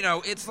because, you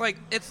know, it's like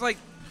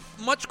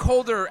much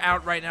colder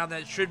out right now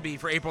than it should be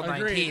for April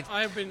Agreed. 19th.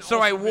 I've been so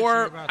also I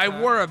wore bitching about I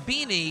that. wore a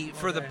beanie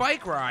for the Okay.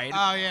 bike ride.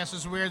 Oh, yeah, so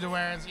it's weird to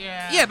wear.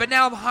 Yeah. Yeah, but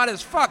now I'm hot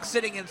as fuck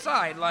sitting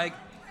inside, like,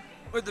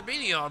 with the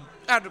beanie on.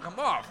 I have to come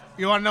off.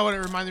 You want to know what it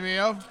reminded me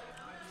of?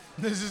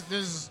 This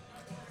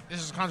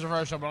is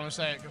controversial, but I'm going to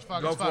say it. Cause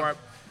fuck, Go it's fuck. for it.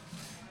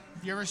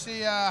 You ever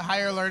see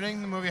Higher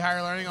Learning, the movie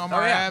Higher Learning?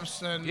 Omar Oh, yeah.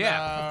 Epps and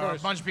Yeah, of a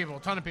course. bunch of people, a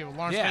ton of people.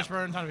 Lawrence Yeah.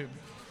 Fishburne, a ton of people.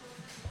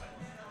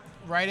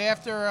 Right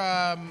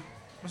after,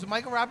 was it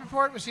Michael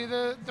Rappaport? Was he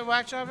the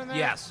whack job in there?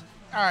 Yes.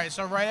 All right,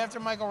 so right after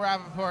Michael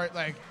Rappaport,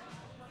 like,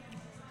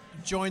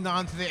 joined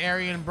on to the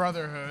Aryan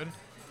Brotherhood,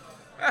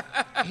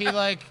 he,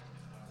 like,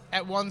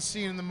 at one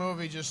scene in the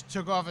movie just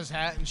took off his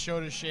hat and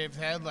showed his shaved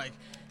head, like,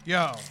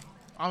 yo,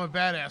 I'm a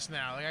badass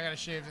now. Like, I got a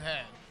shaved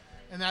head.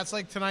 And that's,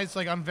 like, tonight's,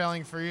 like,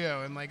 unveiling for you.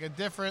 And, like, a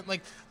different,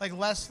 like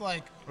less,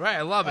 like, Right,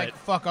 I love like it.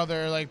 fuck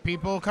other, like,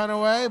 people kind of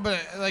way, but,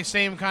 like,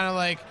 same kind of,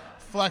 like,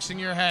 flexing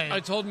your head.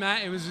 I told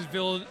Matt it was his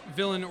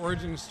villain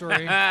origin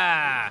story.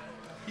 Ah.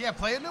 Yeah,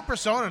 play a new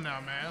persona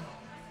now, man.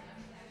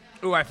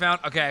 Ooh, I found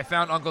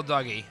Uncle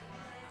Dougie.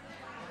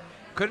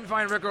 Couldn't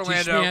find Rick me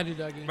Orlando, how to do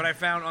Dougie. but I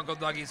found Uncle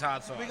Dougie's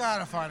hot sauce. We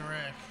gotta find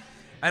Rick.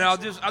 And I'll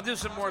do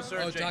some more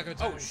searching. Taco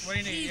Time. What do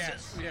you need?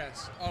 Jesus.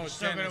 Yes. Oh,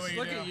 so good at Dennis. what you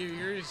Look do. at you.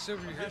 You're a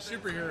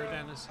superhero,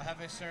 Dennis. I have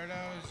a Cerdo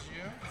is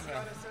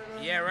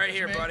you? Yeah, right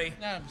here, Me? buddy.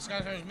 No,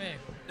 Pescato is me.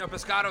 No,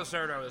 Pescado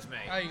Cerdo is me.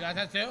 Oh, you got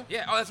that too?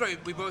 Yeah, oh, that's right.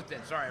 We both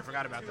did. Sorry, I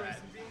forgot about that.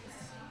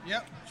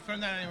 Yep. Just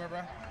putting that anywhere,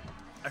 bro.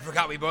 I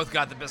forgot we both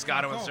got the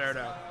Pescado and Cool.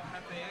 Cerdo.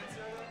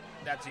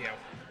 That's you.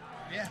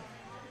 Yeah.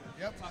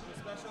 Yep.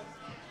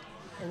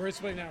 Oh, we're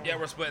splitting now. Yeah,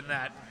 we're splitting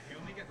that.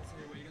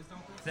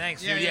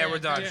 Thanks, dude. Yeah, we're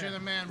done. You're the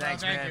man, bro.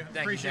 Thanks, Thank man. you. Thank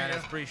Appreciate you,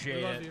 Dennis. it. Appreciate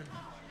We it. love you.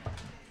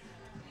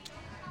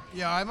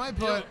 Yeah, I might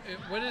Yo, put.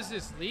 what is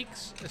this?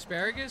 Leeks?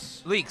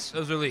 Asparagus? Leaks.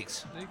 Those are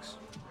leaks. Leeks?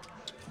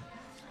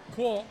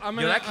 Cool. I'm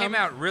Yo, gonna. that came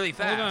out really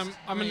fast. Hold on. I'm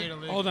I'm gonna eat a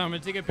gonna leek. hold on. I'm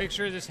gonna take a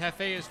picture of this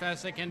hefe as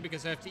fast as I can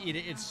because I have to eat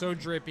it. It's so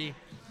drippy.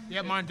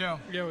 Yeah, mine too.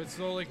 Yo, it's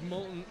so like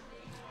molten.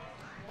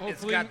 It's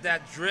Hopefully, got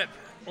that drip.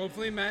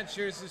 hopefully Matt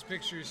shares his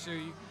picture so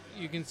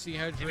you can see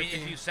how I drippy.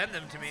 mean, if you send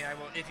them to me, I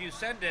will. If you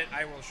send it,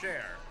 I will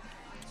share.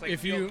 It's like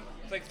If you-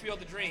 it's like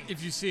Field of Dreams.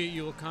 if you see it,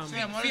 you will come.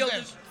 Sam, what is Field,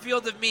 this?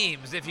 Field of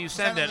Memes. If you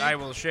send that it, a I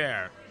link? will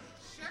share.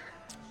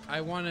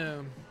 I want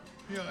to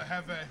Yeah,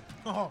 have a.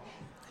 Oh,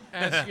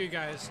 ask you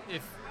guys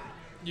if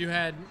you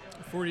had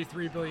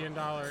 $43 billion.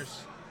 What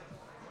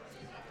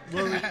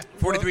would,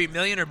 43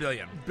 million or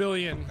billion?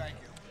 billion. thank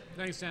you.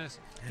 Thanks, Dennis.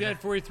 If you had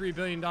 $43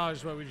 billion,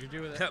 what would you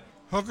do with it?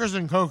 Hookers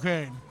and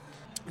cocaine.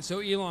 So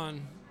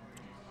Elon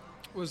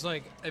was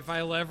like, if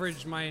I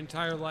leverage my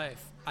entire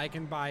life, I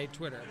can buy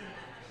Twitter.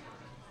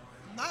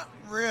 Not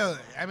really.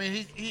 I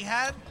mean, he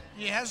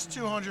has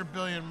 200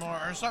 billion more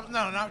or something.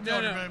 No, not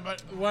 200 billion,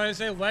 but when I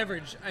say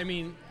leverage, I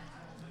mean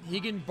he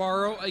can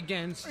borrow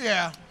against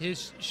yeah.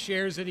 his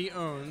shares that he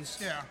owns.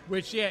 Yeah.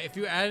 Which, yeah, if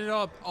you added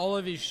up all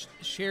of his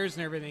shares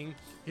and everything,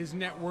 his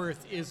net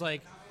worth is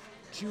like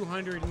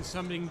 200 and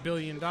something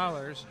billion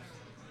dollars.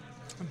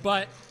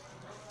 But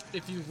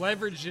if you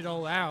leveraged it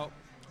all out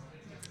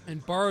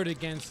and borrowed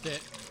against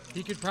it,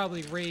 he could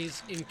probably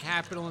raise in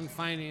capital and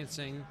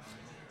financing,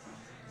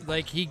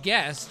 like he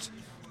guessed,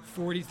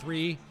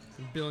 $43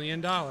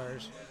 billion.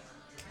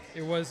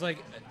 It was like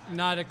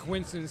not a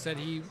coincidence that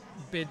he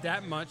bid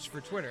that much for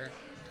Twitter.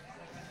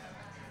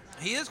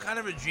 He is kind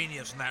of a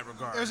genius in that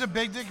regard. It was a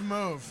big dick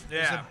move. It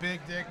was Yeah. a big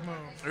dick move.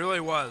 It really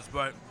was,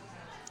 but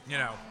you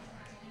know,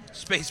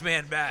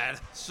 spaceman bad.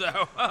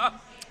 So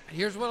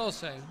Here's what I'll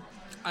say.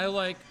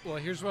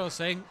 Here's what I'll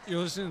say. You're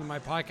listening to my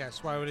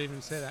podcast. Why would I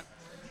even say that?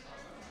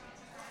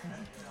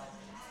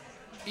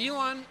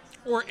 Elon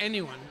or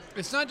anyone.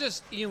 It's not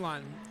just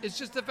Elon. It's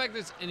just the fact that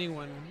it's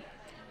anyone.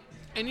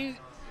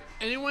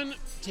 Anyone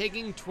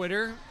taking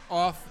Twitter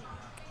off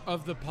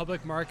of the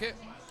public market,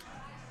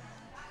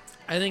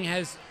 I think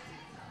has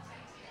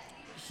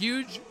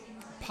huge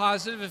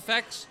positive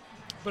effects,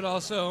 but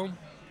also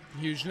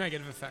huge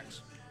negative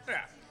effects.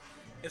 yeah,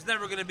 it's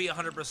never going to be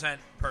 100%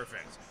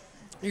 perfect.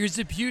 Here's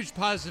the huge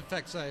positive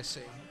effects I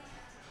see.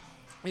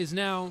 Is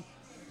now,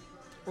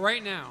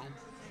 right now,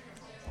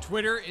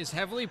 Twitter is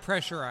heavily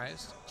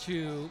pressurized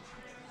to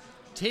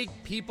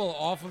take people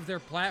off of their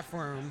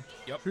platform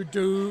Yep. who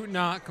do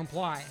not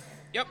comply.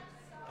 Yep,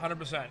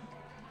 100%.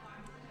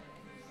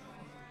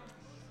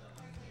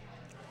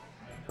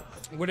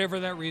 Whatever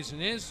that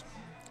reason is,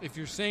 if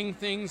you're saying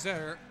things that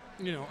are,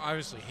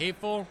 obviously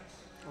hateful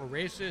or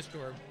racist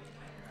or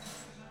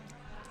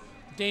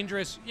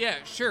dangerous, yeah,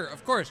 sure,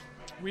 of course.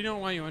 We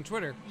don't want you on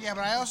Twitter. Yeah,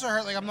 but I also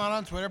heard, like, I'm not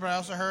on Twitter, but I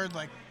also heard,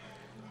 like,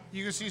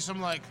 you can see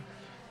some, like,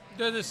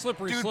 They're the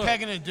slippery dude slope.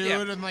 pegging a dude, Yeah.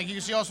 and, like, you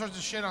can see all sorts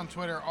of shit on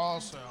Twitter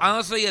also.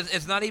 Honestly,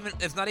 it's not even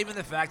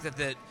the fact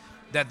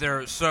that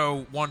they're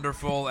so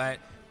wonderful at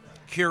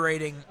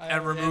curating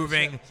and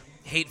removing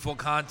hateful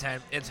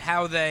content. It's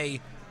how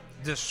they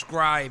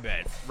describe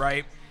it,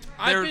 right?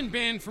 I've They're- been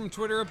banned from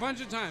Twitter a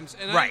bunch of times,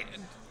 and Right.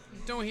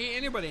 I don't hate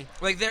anybody.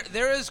 Like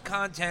there is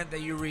content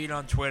that you read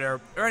on Twitter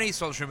or any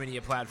social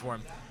media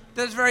platform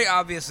that's very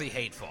obviously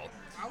hateful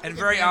and get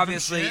very banned from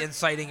obviously shit.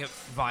 inciting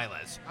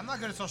violence. I'm not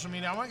good at social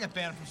media. I want to get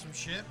banned from some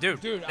shit. Dude,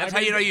 Dude, that's I've how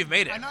you been- know you've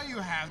made it. I know you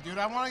have, dude.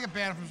 I want to get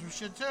banned from some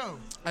shit, too.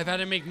 I've had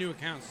to make new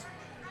accounts.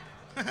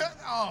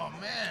 Oh,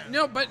 man.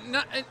 No, but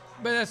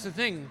that's the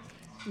thing.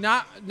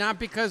 Not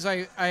because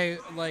I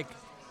like,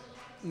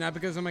 not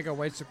because I'm like a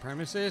white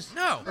supremacist.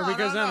 No. Or No,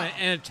 because no, I'm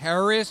no. a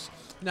terrorist.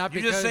 Not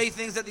You because just say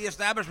things that the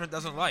establishment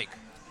doesn't like.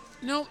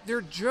 no, they're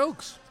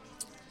jokes.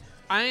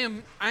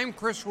 I'm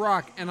Chris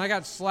Rock, and I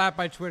got slapped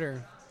by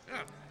Twitter.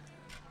 Yeah.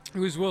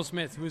 Who was Will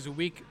Smith? Who was a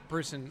weak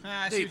person.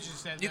 I see what you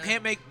said You there.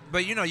 can't make,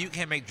 but you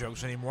can't make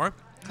jokes anymore.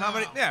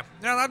 Comedy, yeah,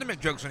 they're not allowed to make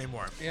jokes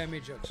anymore. Yeah, I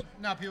made jokes.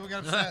 No, people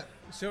get upset.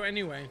 So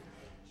anyway,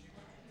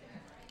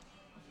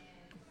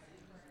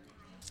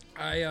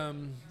 I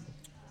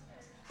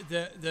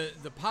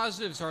the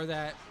positives are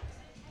that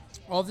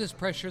all this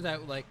pressure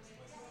that like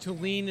to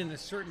lean in a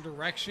certain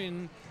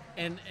direction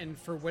and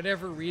for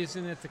whatever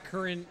reason that the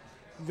current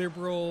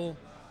liberal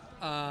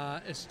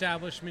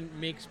establishment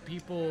makes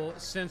people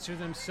censor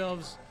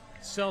themselves,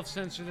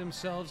 self-censor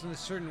themselves in a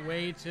certain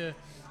way to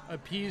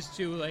appease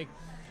to like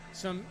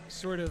some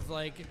sort of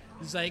like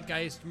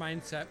zeitgeist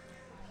mindset.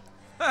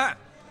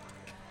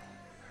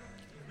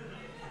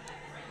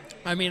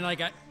 I mean,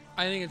 like,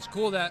 I think it's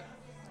cool that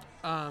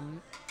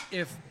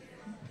if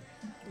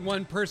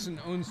one person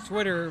owns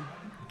Twitter,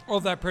 all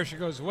that pressure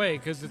goes away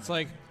because it's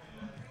like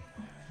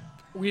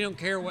we don't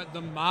care what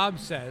the mob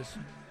says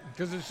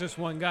because it's just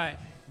one guy.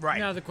 Right.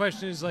 Now, the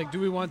question is, like, do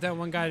we want that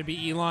one guy to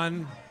be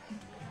Elon?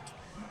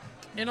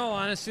 In all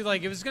honesty,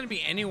 like, if it's going to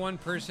be any one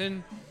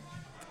person,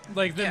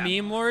 like the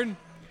Yeah. meme lord,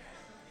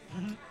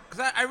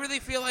 Because I really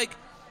feel like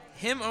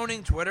him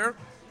owning Twitter,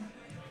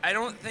 I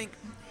don't think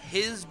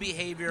his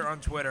behavior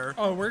on Twitter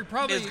Oh, we're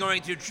probably is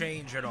going to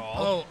change at all.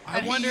 Oh, I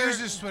And wonder. he He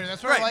uses uses Twitter.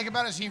 That's what Right. I like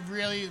about it. Is he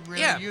really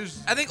yeah,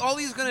 uses? I think all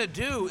he's going to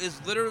do is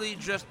literally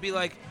just be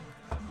like,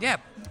 yeah,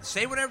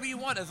 say whatever you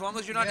want as long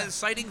as you're not Yeah.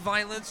 inciting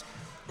violence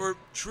or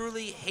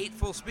truly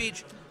hateful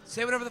speech.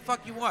 Say whatever the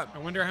fuck you want. I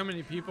wonder how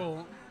many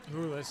people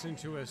who listen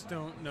to us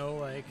don't know,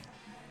 like,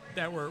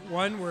 that we're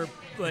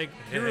like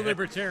pure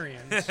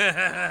libertarians.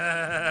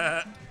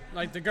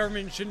 Like the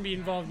government shouldn't be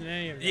involved in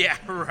any of it. Yeah,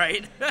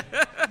 right.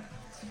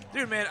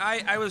 Dude, man,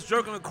 I was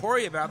joking with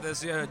Corey about this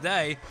the other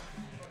day.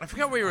 I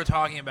forgot what we were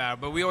talking about,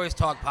 but we always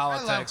talk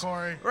politics.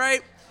 Corey.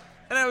 Right?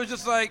 And I was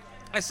just like,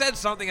 I said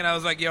something and I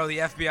was like, yo, the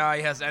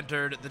FBI has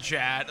entered the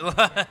chat.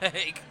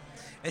 Like,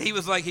 and he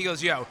was like, he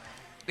goes, yo,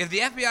 if the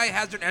FBI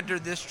hasn't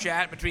entered this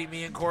chat between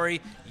me and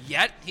Corey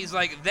yet, he's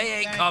like, they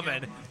ain't Thank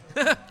coming.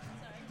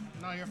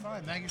 No, you're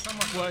fine. Thank you so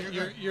much. What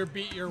You're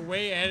good. you're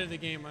way ahead of the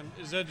game on.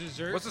 Is that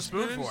dessert? What's the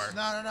spoon spoons? for?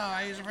 No.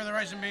 I use it for the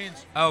rice and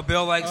beans. Oh,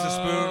 Bill likes the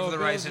spoon Oh, for the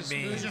Bill's rice a and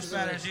spoon. beans. It's just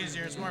better. It's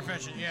easier. It's more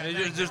efficient. Yeah. And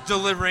thank Just, just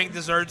delivering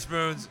dessert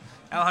spoons.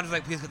 Alejandro's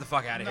like, please get the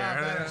fuck out of No,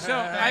 here. better. So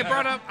I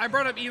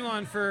brought up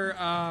Elon for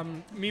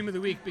meme of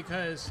the week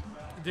because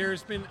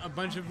there's been a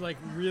bunch of like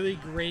really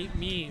great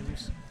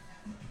memes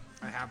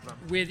I have them.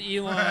 with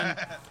Elon.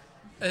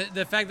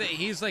 The fact that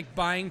he's like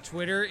buying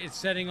Twitter, it's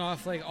setting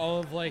off like all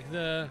of like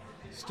the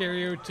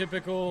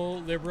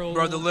stereotypical liberal.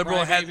 Bro, the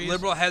crybabies.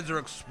 liberal heads are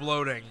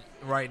exploding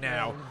right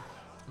now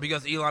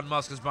because Elon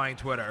Musk is buying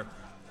Twitter.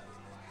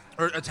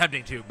 Or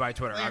attempting to buy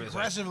Twitter, Like obviously.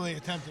 aggressively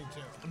attempting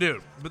to.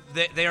 Dude, but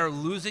they are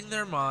losing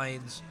their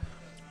minds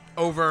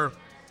over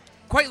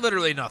quite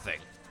literally nothing.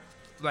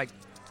 Like,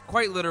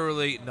 quite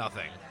literally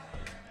nothing.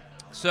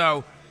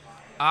 So,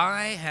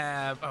 I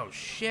have... Oh,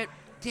 shit.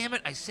 Damn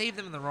it, I saved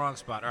them in the wrong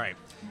spot. All right,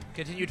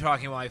 continue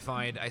talking while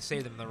I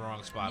saved them in the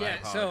wrong spot. I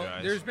Yeah, so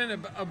apologize. there's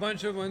been a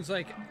bunch of ones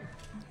like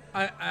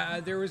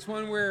there was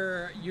one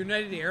where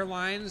United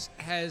Airlines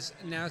has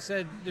now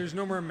said there's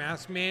no more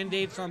mask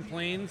mandates on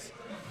planes,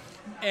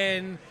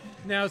 and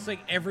now it's like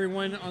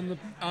everyone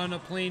on a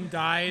plane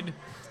died,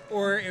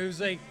 or it was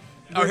like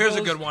Oh, here's a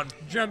liberals good one.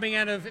 jumping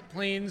out of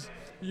planes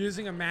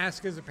using a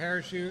mask as a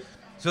parachute.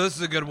 So this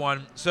is a good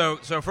one. So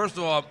first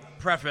of all,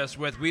 preface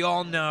with we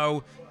all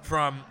know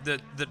from the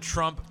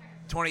Trump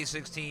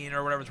 2016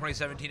 or whatever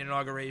 2017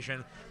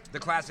 inauguration, the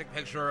classic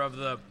picture of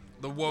the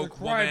woke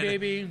The woman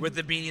crybaby. with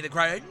the beanie, the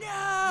cry,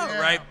 no,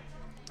 right?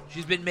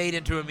 She's been made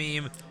into a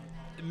meme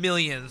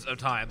millions of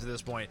times at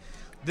this point.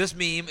 This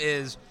meme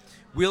is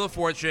Wheel of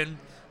Fortune,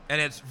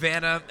 and it's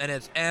Vanna, and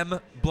it's M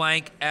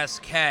blank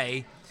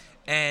SK,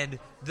 and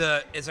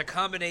it's a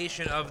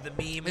combination of the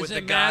meme Is with it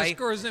the guy.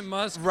 mask or is it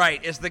Musk? Right,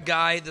 it's the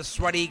guy, the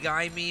sweaty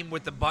guy meme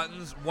with the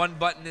buttons. One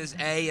button is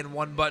A and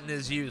one button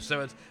is U.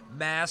 So it's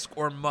Mask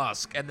or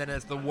Musk, and then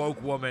it's the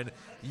woke woman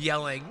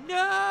yelling,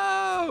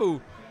 no!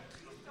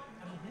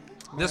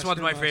 This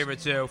one's my favorite,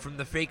 too, from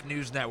the Fake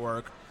News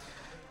Network.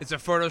 It's a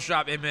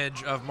Photoshop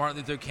image of Martin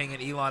Luther King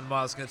and Elon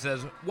Musk, and it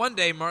says, one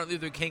day Martin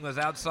Luther King was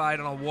outside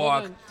on a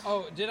walk.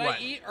 Hold on. Oh, did I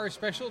What? eat our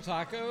special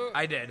taco?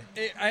 I did.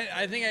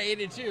 I think I ate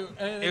it too.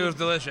 It was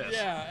delicious.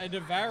 Yeah, I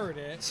devoured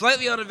it.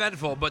 Slightly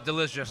uneventful, but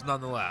delicious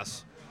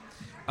nonetheless.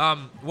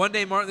 One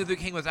day, Martin Luther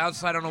King was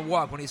outside on a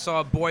walk when he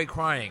saw a boy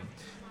crying.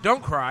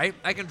 Don't cry.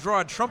 I can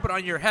draw a trumpet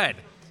on your head,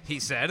 he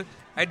said.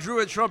 I drew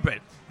a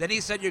trumpet. Then he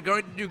said, you're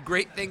going to do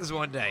great things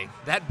one day.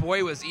 That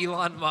boy was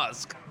Elon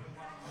Musk.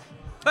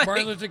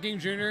 Martin Luther King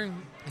Jr.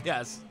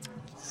 Yes.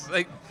 It's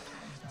like,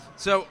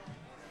 so,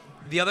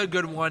 the other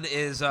good one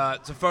is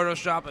it's a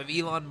Photoshop of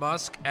Elon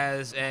Musk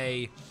as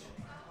a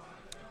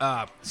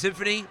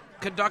symphony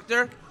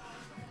conductor,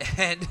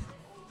 and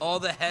all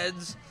the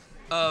heads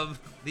of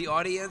the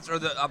audience, or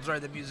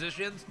the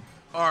musicians,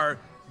 are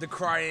the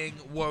crying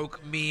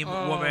woke meme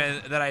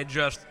woman that I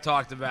just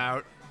talked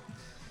about.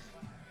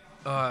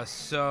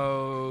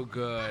 So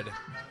good.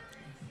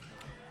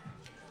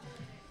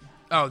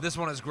 Oh, this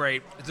one is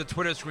great. It's a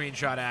Twitter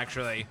screenshot,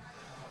 actually.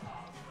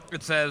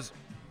 It says,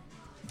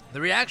 the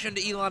reaction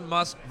to Elon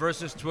Musk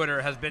versus Twitter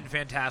has been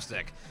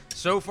fantastic.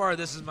 So far,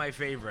 this is my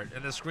favorite.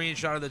 And the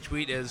screenshot of the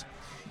tweet is,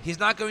 he's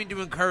not going to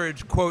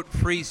encourage, quote,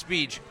 free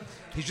speech.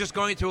 He's just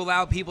going to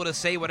allow people to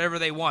say whatever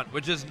they want,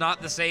 which is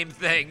not the same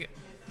thing.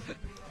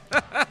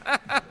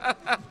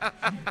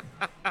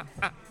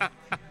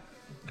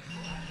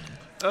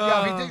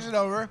 Yeah, if he takes it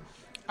over,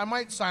 I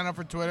might sign up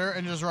for Twitter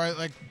and just write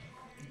like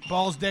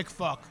balls, dick,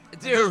 fuck.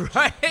 Dude,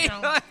 right?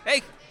 know.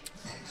 Like,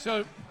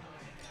 So,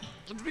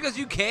 it's because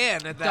you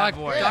can at that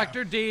point.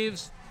 Dr.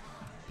 Dave's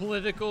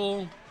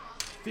political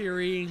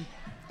theory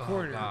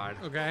corner. God.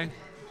 Okay.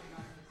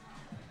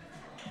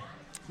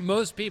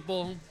 Most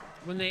people,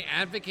 when they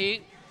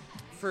advocate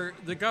for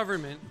the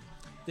government,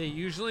 they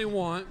usually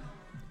want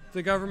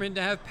the government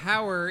to have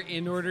power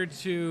in order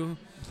to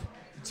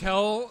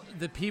tell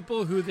the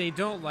people who they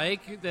don't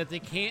like that they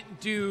can't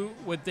do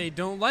what they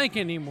don't like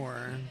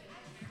anymore.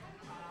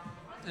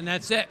 And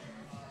that's it.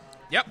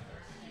 Yep.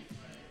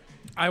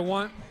 I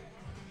want...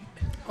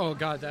 Oh,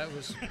 God, that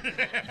was...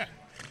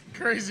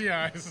 Crazy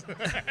eyes.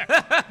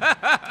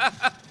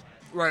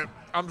 Right.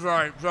 I'm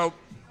sorry. So,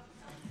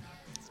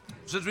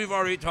 since we've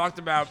already talked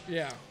about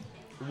Yeah.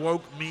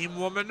 woke meme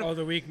woman, Oh,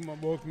 the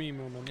woke meme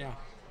moment. Yeah.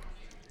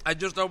 I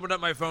just opened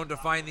up my phone to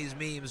find these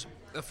memes.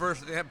 The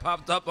first thing that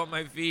popped up on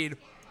my feed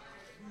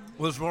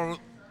was one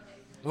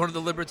of the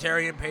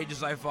libertarian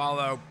pages I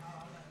follow,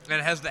 and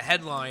it has the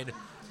headline,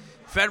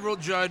 Federal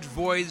Judge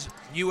Voids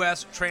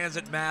U.S.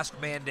 Transit Mask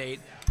Mandate.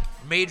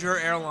 Major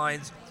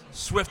airlines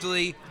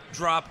swiftly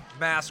drop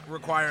mask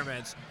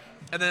requirements.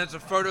 And then it's a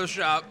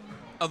Photoshop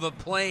of a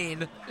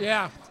plane,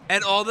 Yeah.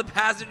 and all the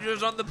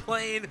passengers on the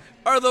plane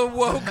are the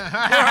woke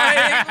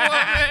crying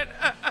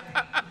woman.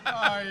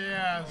 Oh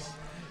yes.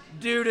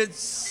 Dude, it's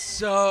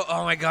so...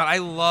 Oh, my God. I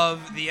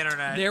love the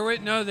internet.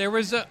 There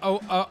was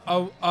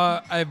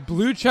a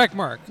blue check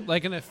mark,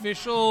 like an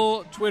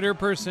official Twitter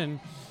person,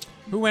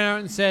 who went out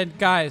and said,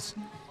 "Guys,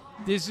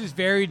 this is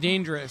very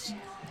dangerous.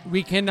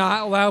 We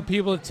cannot allow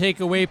people to take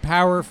away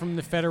power from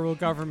the federal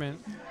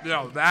government."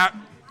 That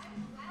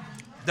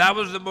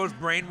was the most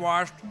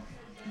brainwashed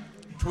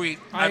tweet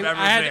I've ever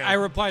seen. I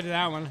replied to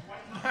that one.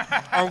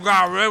 Oh,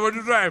 God, really? What'd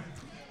you say?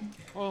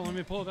 Hold on, let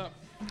me pull it up.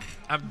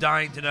 I'm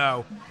dying to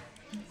know.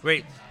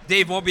 Wait,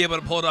 Dave won't be able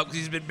to pull it up because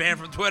he's been banned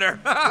from Twitter.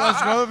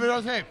 Let's go to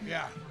videotape.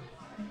 Yeah.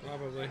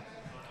 Probably.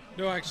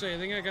 No, actually, I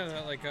think I got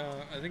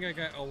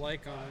a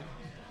like on it.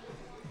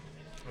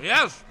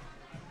 Yes.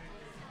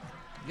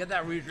 Get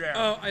that reshare.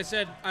 Oh, I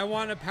said I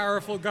want a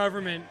powerful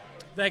government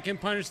that can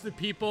punish the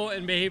people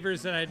and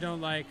behaviors that I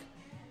don't like.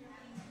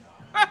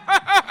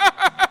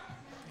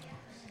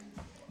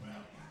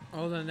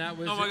 Hold on, that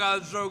was. Oh my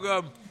God, it's so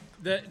good.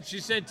 She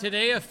said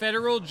today a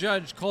federal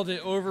judge called it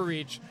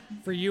overreach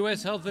for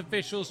U.S. health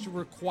officials to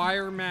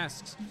require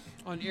masks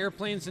on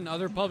airplanes and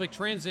other public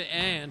transit,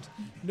 and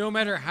no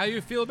matter how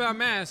you feel about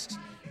masks,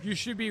 you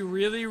should be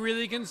really,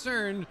 really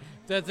concerned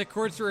that the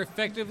courts are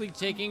effectively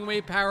taking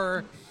away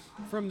power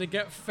from the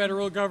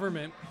federal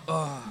government.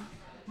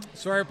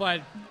 So I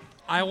replied,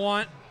 I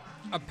want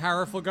a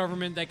powerful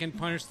government that can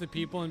punish the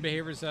people and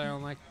behaviors that I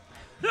don't like.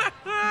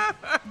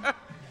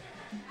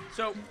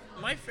 So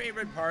my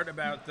favorite part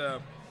about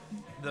the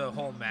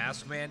whole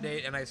mask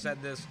mandate, and I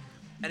said this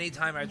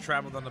anytime I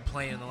traveled on the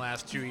plane in the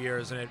last 2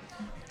 years, and it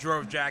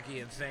drove Jackie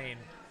insane.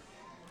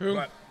 Who?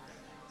 But,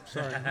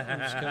 Sorry, I'm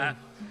just kidding.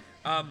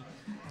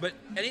 but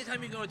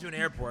anytime you go into an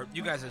airport,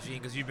 you guys have seen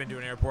because you've been to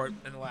an airport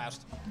in the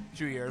last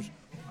 2 years,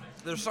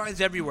 there's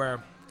signs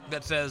everywhere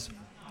that says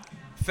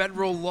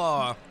federal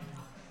law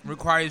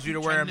requires you to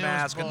wear a knew was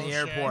mask in the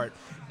bullshit. airport.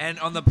 And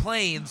on the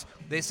planes,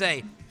 they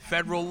say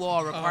federal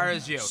law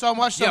requires you. So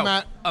much so, Yo,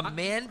 Matt. a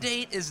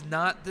mandate is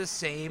not the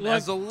same Look,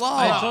 as a law.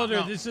 I told her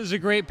No. this is a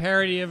great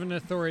parody of an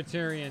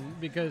authoritarian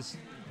because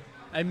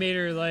I made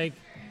her like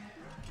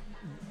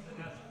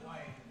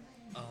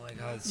Oh my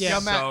God, it's Yeah,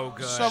 so Matt,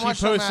 good. so she much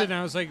so, posted Matt. and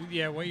I was like,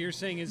 yeah, what you're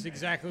saying is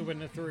exactly what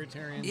an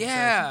authoritarian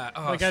Yeah. says.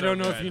 Oh, Like I so don't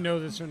know if good. you know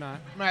this or not.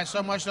 Matt,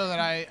 so much so that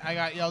I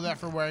got yelled at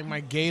for wearing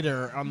my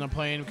gaiter on the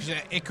plane because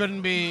it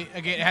couldn't be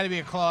a gaiter. It had to be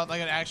a cloth,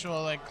 like an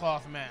actual like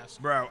cloth mask.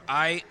 Bro,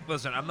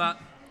 listen. I'm not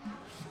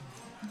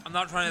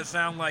trying to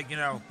sound like,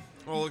 oh,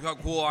 look how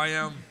cool I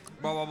am,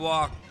 blah blah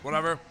blah,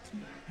 whatever.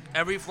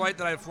 Every flight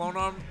that I've flown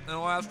on in the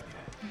last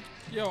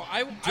Yo,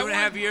 I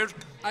 2.5 years,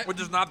 which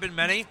has not been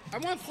many. I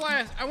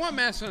want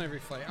masks on every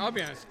flight. I'll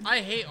be honest.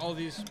 I hate all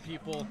these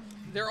people.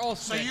 They're all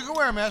So sick. you can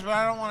wear a mask, but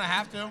I don't want to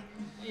have to.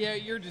 Yeah,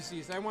 you're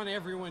deceased. I want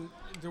everyone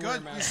to wear a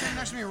Good. You're mask. sitting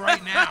next to me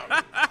right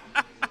now.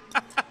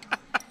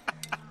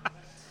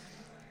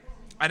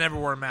 I never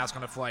wore a mask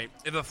on a flight.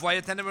 If a flight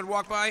attendant would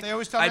walk by, They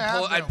always tell me I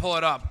have to. I'd pull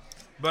it up,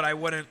 but I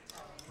wouldn't.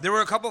 There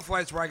were a couple of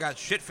flights where I got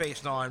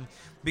shit-faced on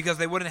because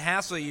they wouldn't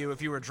hassle you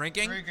if you were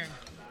drinking. Drinking.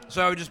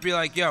 So I would just be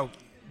like, yo,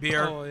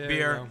 beer, Oh, yeah,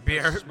 beer, yeah.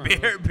 beer, That's a smart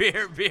beer, move.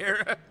 beer,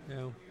 beer.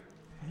 Yeah,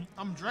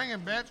 I'm drinking,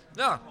 bitch.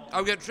 No,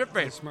 I'll get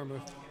shit-faced. smart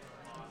move.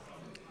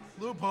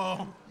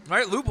 Loophole.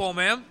 Right, loophole,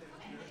 man.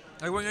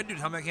 Like, what are you gonna do?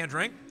 Tell me I can't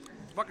drink?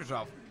 Fuck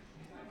yourself.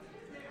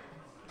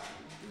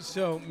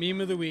 So,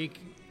 meme of the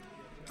week.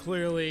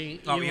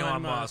 Clearly, Oh,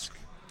 Elon Musk.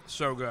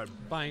 So good.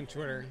 buying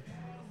Twitter,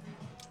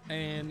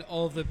 and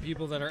all the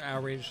people that are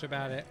outraged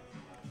about it,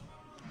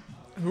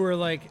 who are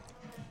like,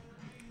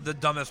 The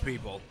dumbest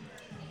people.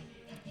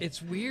 it's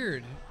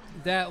weird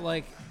that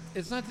like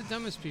it's not the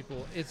dumbest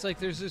people. It's like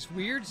there's this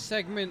weird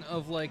segment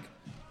of like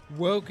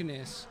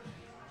wokeness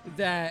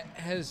that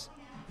has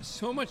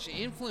so much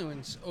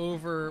influence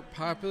over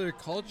popular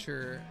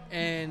culture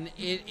and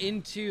it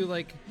into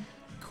like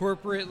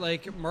corporate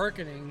like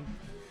marketing.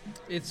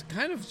 It's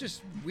kind of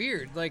just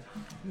weird. Like,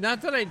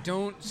 not that I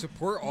don't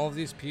support all of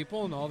these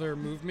people and all their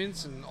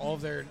movements and all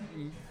of their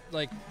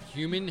like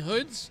human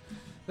hoods.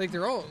 Like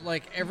they're all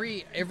like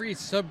every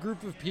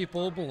subgroup of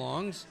people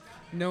belongs.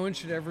 No one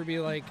should ever be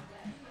like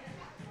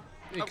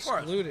Of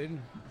course. excluded.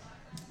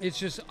 It's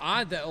just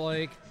odd that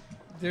like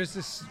there's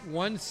this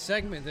one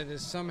segment that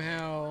is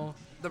somehow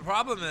The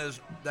problem is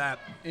that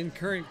in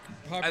current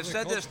popular I've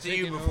said this culture to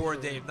you taking before,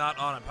 over. Dave, not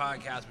on a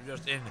podcast, but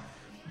just in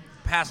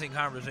passing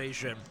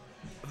conversation.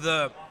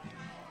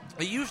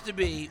 It used to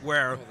be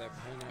where Oh, that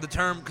pineapple. the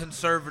term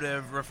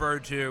conservative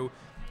referred to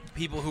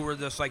people who were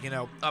just like,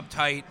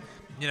 uptight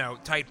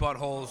tight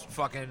buttholes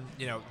fucking,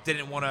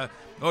 didn't want to,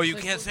 oh, you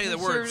Like, can't say the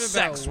word conservative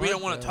sex. about We what,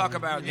 don't want to though? talk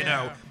about,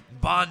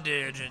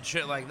 bondage and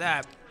shit like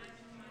that.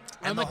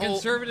 I'm the a whole-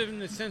 conservative in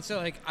the sense that,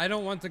 like, I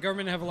don't want the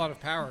government to have a lot of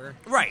power.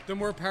 Right. The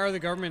more power the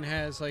government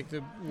has, like,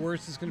 the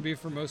worse it's going to be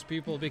for most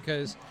people,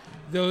 because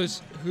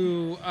those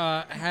who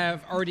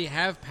already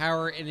have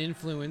power and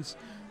influence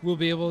will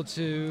be able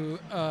to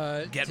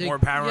Get take- more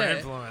power and yeah,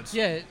 influence.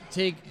 Yeah,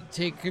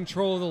 take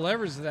control of the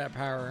levers of that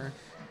power.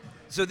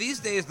 So these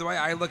days, the way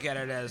I look at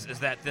it is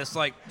that this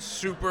like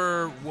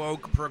super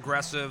woke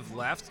progressive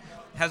left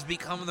has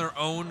become their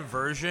own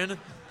version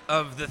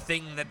of the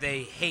thing that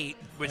they hate,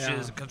 which Yeah.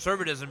 is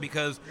conservatism,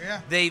 because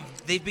Yeah.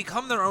 they've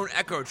become their own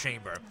echo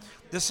chamber.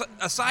 This,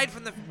 aside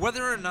from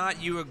whether or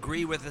not you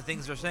agree with the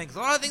things they're saying, 'cause a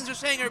lot of things they're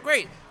saying are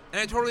great, and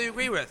I totally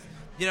agree with,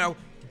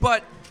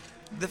 but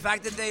the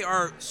fact that they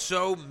are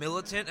so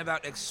militant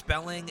about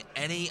expelling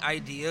any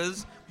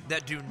ideas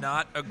that do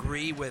not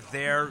agree with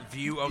their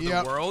view of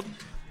Yep. the world,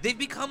 they've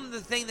become the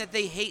thing that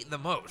they hate the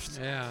most.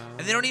 Yeah.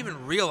 And they don't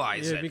even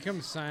realize Yeah, it. it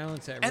becomes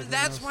silent to everything And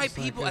that's else why that's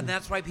not people, good. and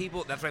that's why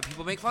people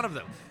make fun of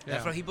them.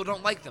 That's Yeah. why people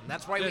don't like them.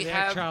 That's why Yeah, we they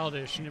act have,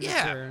 childish and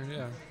Yeah. immature.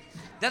 Yeah.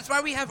 that's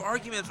why we have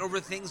arguments over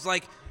things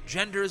like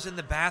genders in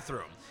the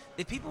bathroom.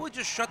 If people would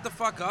just shut the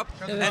fuck up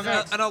Shut and, the fuck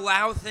up. and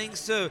allow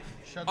things to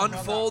Shut the fuck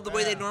unfold up, the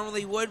way they yeah.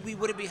 normally would, we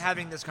wouldn't be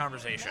having this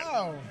conversation.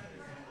 Oh.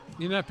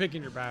 You're not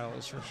picking your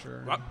battles for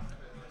sure. What?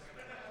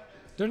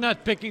 They're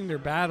not picking their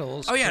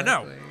battles. Oh yeah,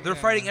 no, correctly. they're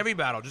Yeah. fighting every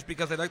battle just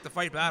because they like to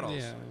fight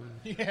battles.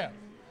 Yeah. Yeah.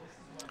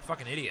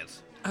 Fucking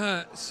idiots.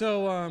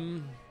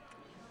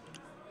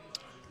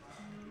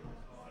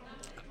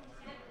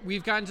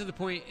 We've gotten to the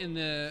point in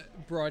the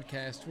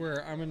broadcast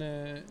where I'm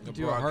gonna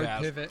do a hard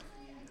broadcast. pivot.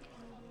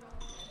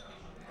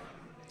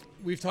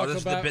 We've Oh, talked this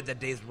is about the bit that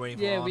Dave's been waiting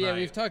for yeah, all yeah. night.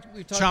 We've talked.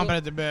 Chomping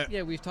at the bit.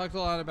 Yeah, we've talked a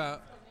lot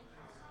about.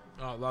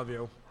 Oh, love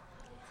you.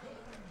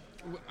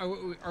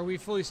 Are we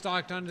fully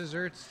stocked on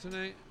desserts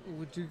tonight?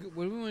 What do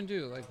we want to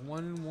do? Like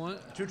one,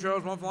 2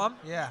 churros, 1 flan?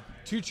 Yeah.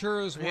 2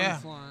 churros, 1 Yeah.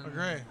 flan.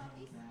 Agree. and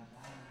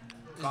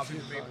Coffee 2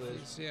 with me, please.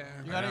 coffees, Yeah.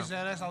 You got I any know.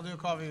 Xanax? I'll do a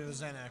coffee with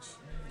a Xanax.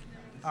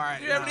 All right.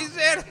 Do you have now. any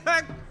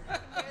Xanax?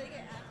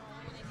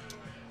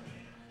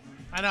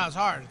 I know it's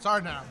hard. It's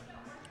hard now.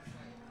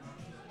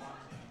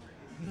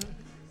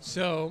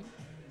 So,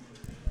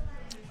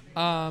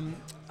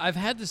 I've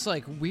had this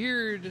like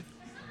weird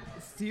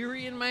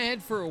theory in my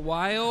head for a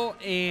while,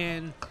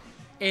 and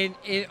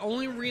it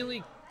only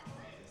really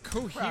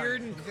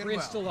cohered and You did well.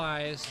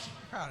 crystallized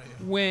Proud of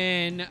you.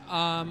 when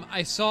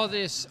I saw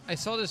this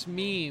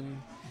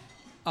meme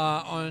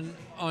on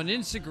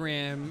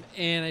Instagram,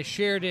 and I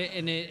shared it,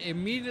 and it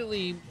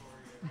immediately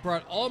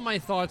brought all my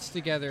thoughts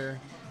together.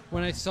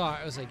 When I saw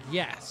it, I was like,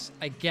 yes,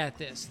 I get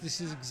this. This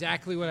is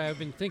exactly what I've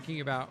been thinking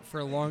about for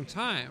a long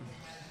time.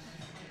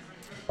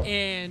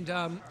 And,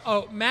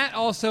 Matt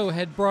also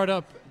had brought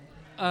up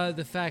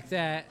the fact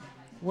that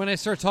when I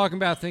start talking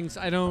about things,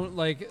 I don't,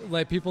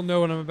 let people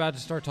know what I'm about to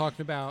start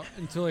talking about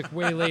until,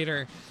 way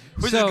later.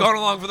 We're just going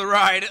along for the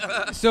ride.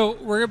 So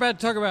we're about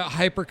to talk about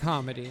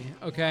hypercomedy,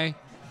 okay?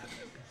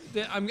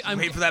 I'm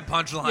Wait for that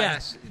punchline.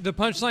 Yes, the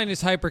punchline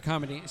is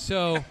hypercomedy.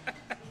 So,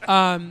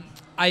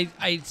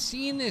 I'd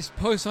seen this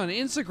post on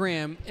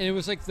Instagram, and it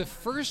was like the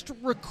first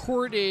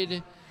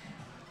recorded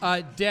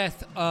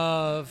death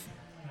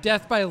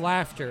by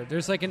laughter.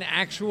 There's like an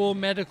actual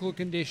medical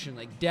condition,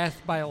 like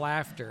death by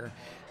laughter.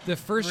 The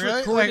first Really?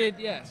 recorded,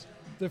 yes.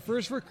 The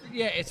first,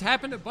 it's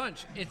happened a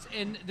bunch.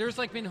 And there's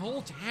been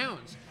whole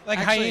towns, Like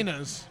Actually,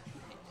 hyenas.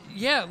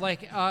 yeah,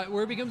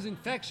 where it becomes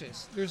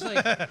infectious. There's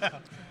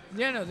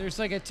there's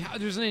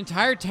there's an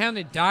entire town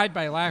that died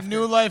by laughter.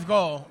 New life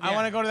goal. I Yeah.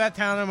 want to go to that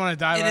town. I want to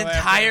die. An by laughter.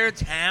 entire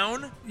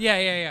town? Yeah.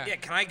 Yeah,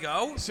 can I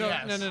go? So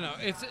Yes. no.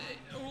 It's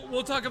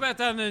we'll talk about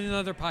that in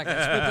another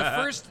podcast.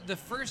 But the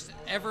first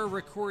ever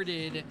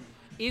recorded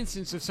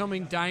instance of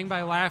someone dying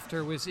by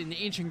laughter was in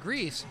ancient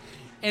Greece,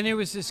 and it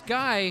was this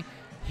guy.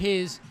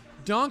 His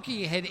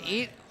donkey had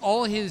ate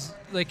all his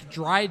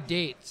dried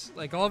dates,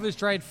 all of his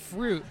dried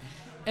fruit,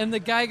 and the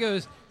guy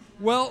goes,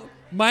 "Well,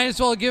 might as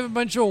well give a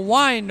bunch of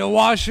wine to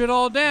wash it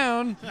all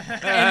down."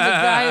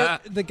 And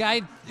the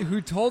guy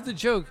who told the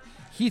joke,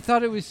 he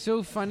thought it was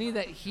so funny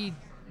that he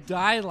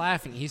died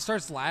laughing. He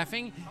starts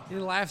laughing, and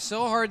he laughs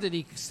so hard that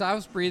he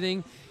stops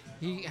breathing.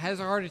 He has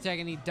a heart attack,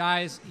 and he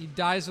dies. He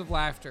dies of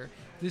laughter.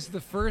 This is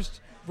the first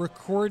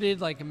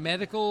recorded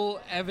medical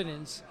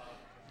evidence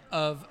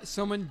of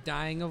someone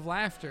dying of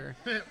laughter.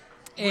 What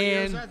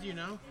year is And that? Do you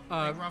know?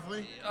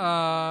 Roughly.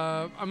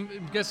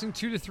 I'm guessing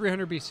 200 to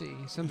 300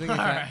 BC, something like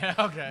All that. right.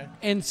 Okay.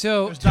 And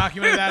so, Just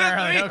documented that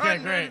early. Okay,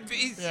 great.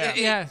 Yeah.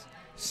 yeah.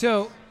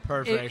 So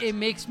Perfect. It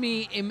makes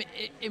me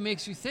it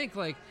makes you think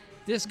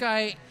this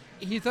guy.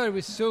 He thought it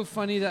was so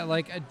funny that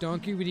a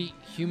donkey would eat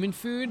human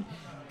food,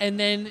 and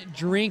then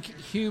drink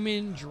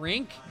human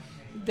drink.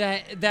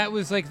 That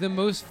was the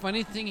most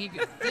funny thing he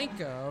could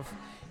think of.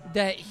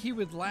 That he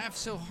would laugh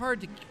so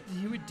hard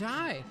he would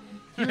die.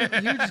 He would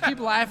just keep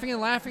laughing and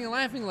laughing and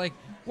laughing.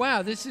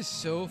 Wow, this is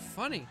so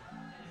funny.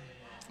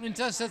 And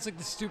to us, that's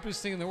the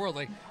stupidest thing in the world.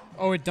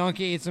 Oh, a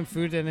donkey ate some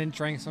food and then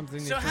drank something.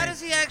 So to how drink.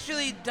 does he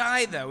actually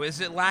die, though?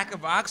 Is it lack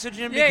of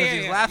oxygen Yeah, because yeah,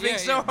 he's yeah, laughing yeah,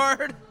 so yeah.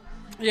 hard?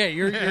 Yeah,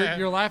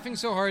 you're laughing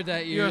so hard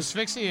that You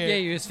asphyxiate. Yeah,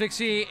 you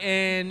asphyxiate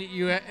and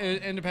you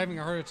end up having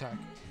a heart attack.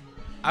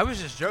 I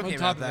was just joking On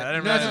top about of that. it. I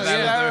didn't No, realize no,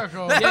 that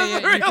hysterical. was Yeah, yeah,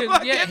 you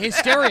could, yeah,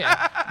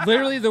 hysteria.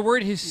 Literally, the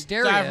word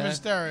hysteria, Die from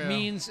hysteria.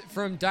 means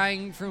from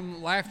dying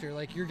from laughter.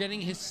 Like you're getting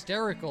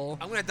hysterical.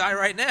 I'm gonna die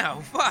right now.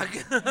 Fuck.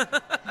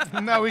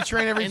 No, we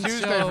train every And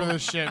Tuesday so- for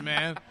this shit,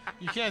 man.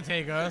 You can't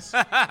take us.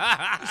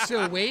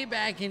 So way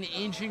back in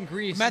ancient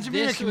Greece, Imagine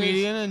being a this was-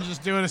 comedian and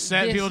just doing a set,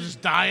 and this- people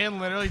just dying,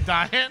 literally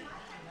dying.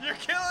 You're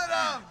killing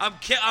them.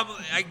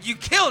 You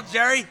killed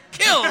Jerry.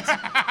 Killed.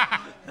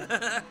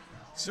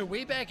 So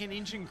way back in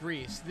ancient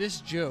Greece,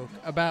 this joke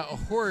about a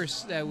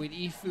horse that would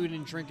eat food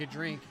and drink a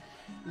drink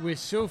was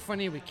so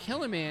funny it would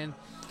kill a man.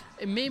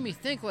 It made me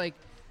think like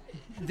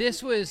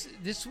this was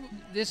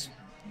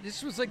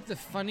like the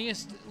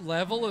funniest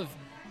level of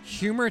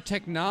humor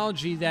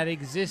technology that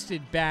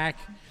existed back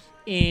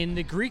in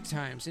the Greek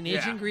times. In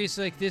ancient Yeah. Greece,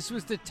 like this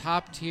was the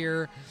top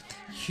tier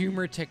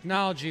humor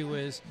technology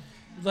was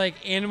like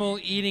animal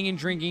eating and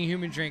drinking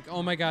human drink.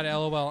 Oh my god,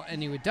 LOL,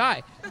 and he would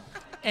die.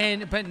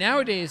 But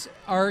nowadays,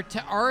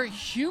 our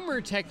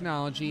humor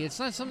technology, it's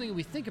not something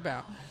we think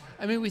about.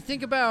 I mean, we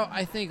think about,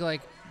 I think,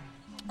 like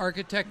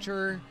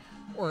architecture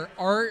or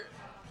art,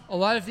 a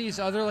lot of these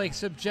other like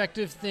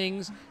subjective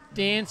things,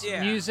 dance,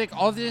 Yeah. music,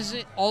 all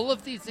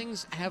of these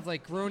things have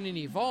like grown and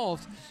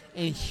evolved,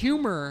 and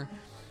humor,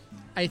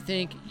 I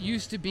think,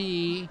 used to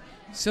be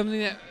something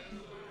that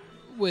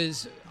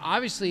was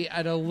obviously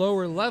at a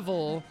lower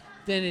level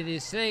than it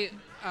is today.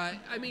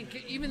 I mean,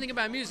 even think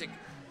about music.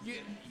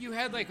 You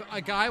had like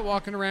a guy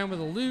walking around with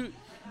a lute,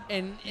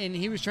 and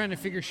he was trying to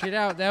figure shit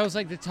out. That was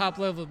like the top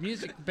level of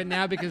music. But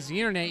now because of the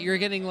internet, you're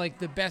getting like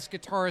the best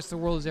guitarist the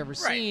world has ever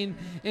seen,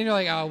 and you're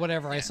like, oh,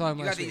 whatever. I saw him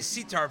You last got week. these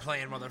sitar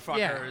playing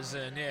motherfuckers,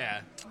 and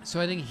yeah.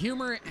 So I think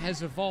humor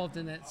has evolved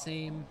in that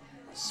same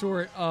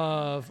sort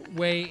of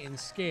way and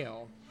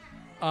scale.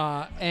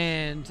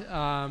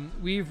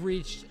 We've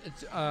reached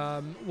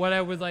what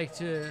I would like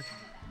to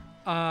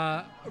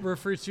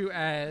refer to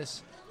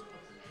as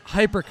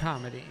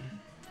hypercomedy.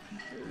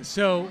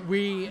 So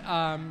we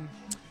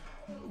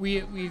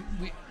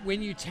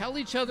when you tell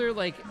each other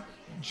like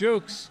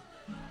jokes,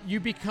 you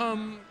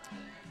become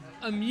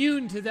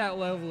immune to that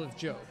level of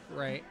joke,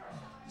 right?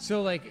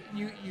 So like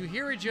you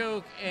hear a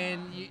joke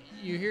and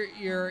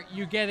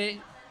you get it,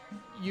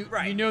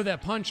 you know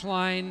that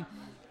punchline,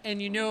 and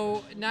you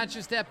know not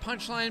just that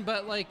punchline,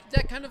 but like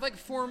that kind of like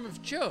form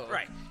of joke.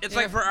 Right. It's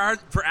And like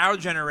for our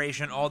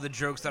generation, all the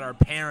jokes that our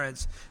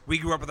parents, we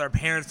grew up with our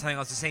parents telling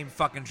us the same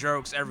fucking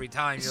jokes every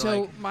time. You're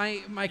So like,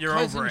 my you're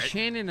cousin over it.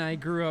 Shannon and I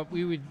grew up.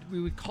 We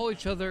would call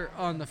each other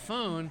on the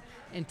phone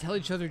and tell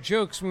each other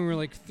jokes when we were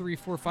like 3,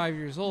 4, 5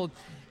 years old,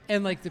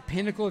 and like the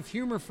pinnacle of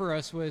humor for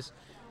us was,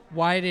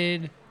 why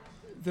did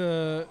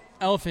the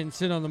elephant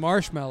sit on the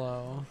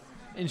marshmallow?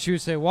 And she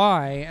would say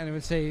why, and I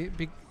would say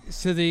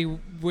so they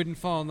wouldn't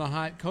fall in the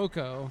hot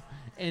cocoa,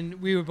 and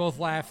we would both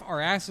laugh our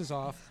asses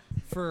off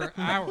for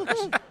hours.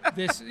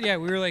 We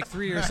were like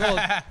 3 years old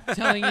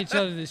telling each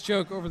other this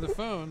joke over the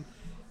phone,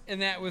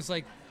 and that was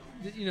like,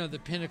 the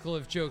pinnacle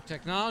of joke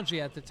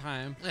technology at the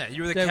time. yeah,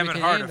 you were the that we Kevin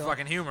can Hart handle. of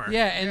fucking humor.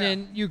 Yeah, and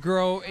then you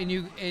grow and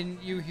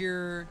you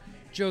hear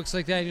jokes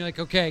like that, and you're like,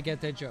 okay, I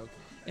get that joke.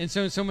 And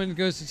so someone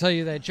goes to tell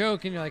you that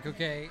joke, and you're like,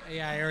 okay,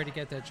 yeah, I already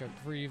get that joke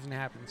before it even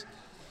happens.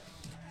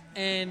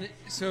 And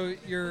so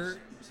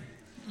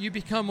you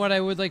become what I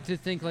would like to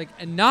think like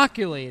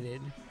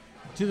inoculated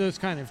to those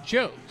kind of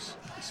jokes.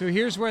 So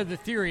here's where the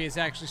theory is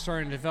actually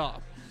starting to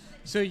develop.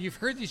 So you've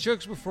heard these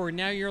jokes before.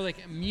 Now you're like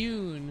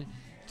immune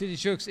to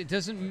these jokes. It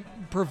doesn't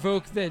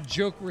provoke the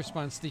joke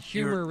response, the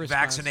humor You're response.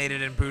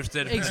 vaccinated and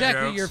boosted. for the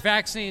Exactly, jokes. you're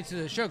vaccinated to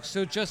those jokes.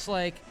 So just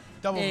like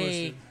Double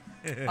just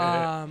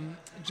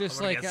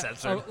I'm gonna like get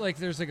censored. like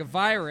there's like a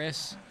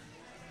virus,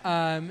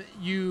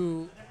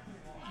 you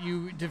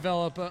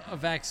develop a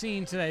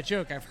vaccine to that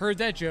joke. I've heard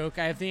that joke.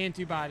 I have the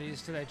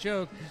antibodies to that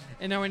joke,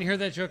 and now when I hear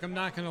that joke, I'm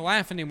not going to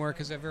laugh anymore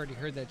because I've already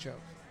heard that joke.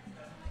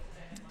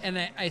 And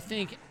I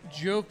think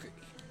joke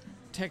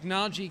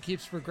technology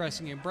keeps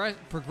progressing and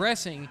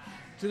progressing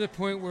to the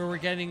point where we're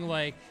getting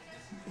like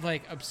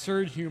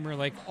absurd humor,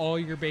 like all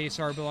your base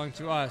are belong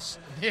to us.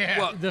 Yeah.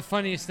 Well, The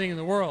funniest thing in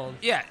the world.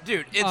 Yeah,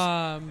 dude, it's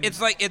Um,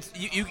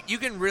 you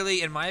can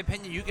really, in my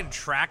opinion, you can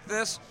track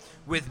this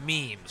with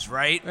memes,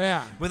 right?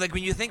 Yeah.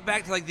 When you think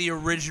back to like the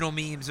original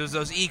memes, it was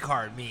those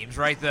e-card memes,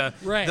 right?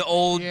 Right. The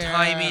old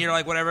timey Yeah. or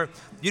like whatever.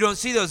 You don't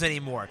see those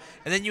anymore.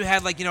 And then you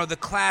had like the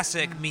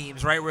classic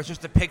memes, right, where it's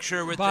just a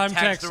picture with Bottom the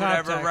text text, or top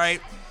whatever, text.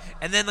 right?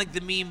 And then like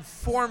the meme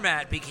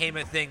format became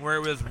a thing where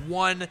it was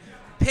one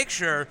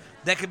picture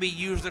that could be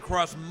used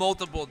across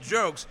multiple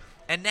jokes.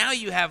 And now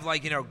you have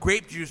like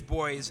Grape Juice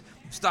Boys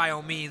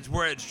style memes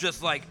where it's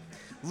just like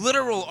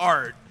literal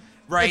art,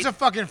 right? It's a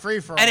fucking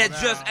free for all. and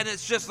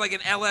it's just like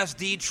an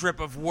LSD trip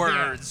of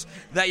words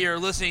that you're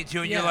listening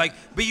to, and Yeah. you're like,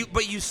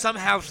 but you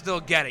somehow still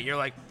get it. You're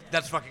like,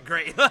 that's fucking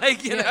great,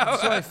 like you know.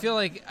 So I feel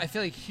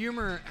like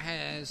humor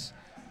has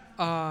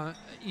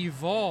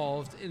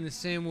evolved in the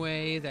same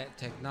way that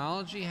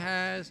technology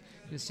has,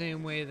 in the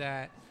same way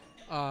that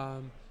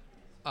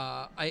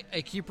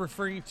I keep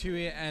referring to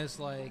it as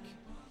like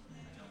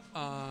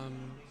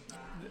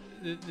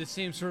the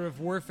same sort of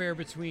warfare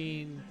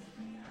between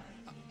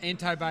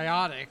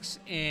antibiotics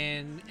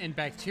and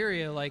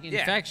bacteria, like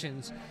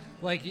infections.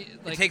 Like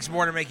it takes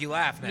more to make you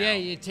laugh now. Yeah,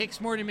 it takes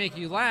more to make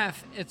you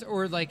laugh. It's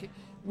or like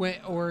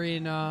or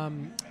in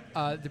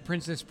The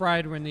Princess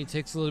Bride when he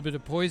takes a little bit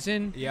of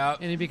poison, Yep.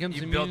 and he becomes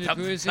You immune built to up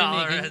the poison.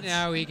 tolerance.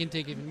 Now he can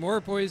take even more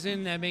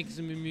poison. That makes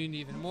him immune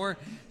even more.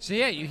 So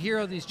yeah, you hear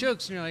all these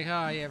jokes, and you're like,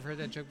 oh yeah, I've heard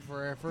that joke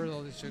before. I've heard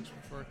all these jokes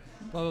before.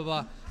 Blah blah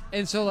blah.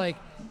 And so like,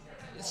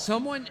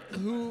 someone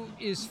who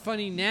is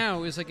funny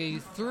now is like a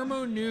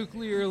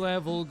thermonuclear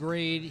level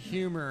grade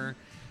humor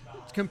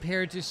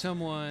compared to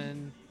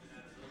someone.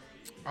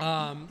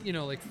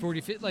 Like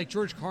 40, like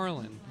George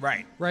Carlin.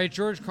 Right.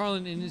 George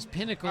Carlin in his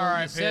pinnacle in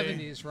R.I.P. the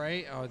 70s,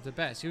 right? Oh, the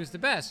best. He was the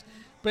best.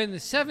 But in the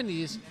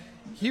 70s,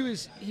 he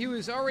was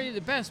already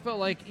the best, but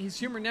like his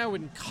humor now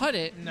wouldn't cut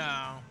it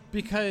No.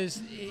 because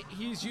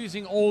he's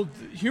using old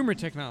humor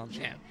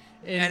technology.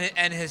 Yeah.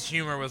 And his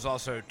humor was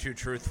also too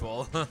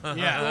truthful.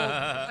 Yeah.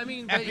 Well, I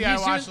mean, but FBI he's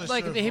watch doing, list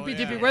like the truthful, hippy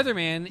dippy yeah.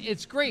 weatherman.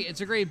 It's great.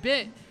 It's a great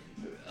bit.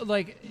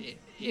 Like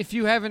if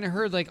you haven't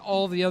heard like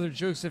all the other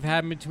jokes that have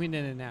happened between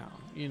then and now,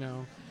 you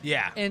know.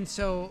 Yeah. And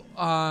so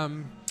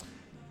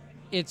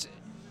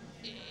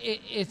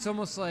it's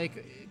almost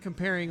like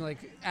comparing like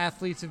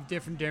athletes of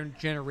different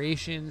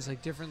generations,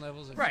 like different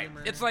levels of Right.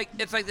 humor. It's like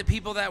the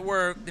people that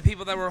were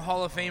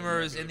Hall of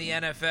Famers in the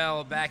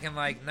NFL back in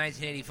like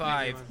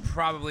 1985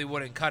 probably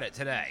wouldn't cut it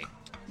today.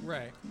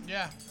 right.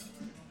 Yeah.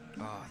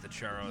 Oh, the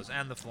churros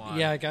and the fly.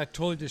 Yeah, I got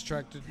totally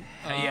distracted.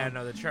 Yeah,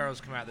 no, the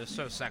churros come out. They're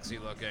so sexy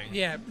looking.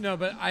 Yeah, no,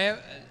 but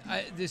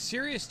the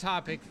serious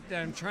topic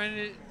that I'm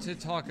trying to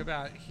talk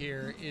about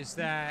here is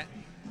that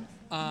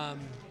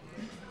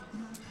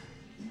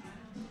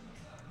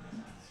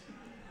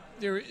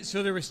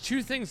there was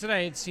two things that I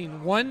had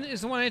seen. One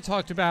is the one I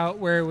talked about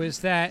where it was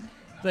that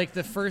like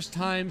the first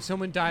time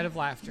someone died of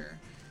laughter.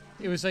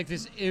 It was like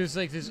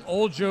this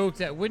old joke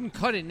that wouldn't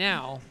cut it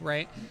now,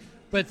 right?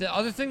 But the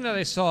other thing that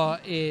I saw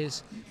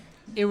is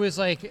it was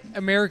like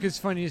America's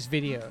Funniest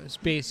Videos,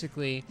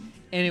 basically.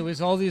 And it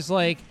was all these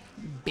like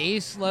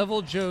base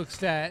level jokes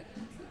that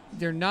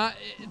they're not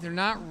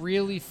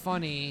really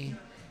funny.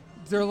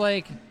 They're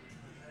like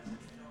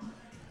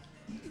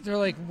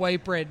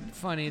white bread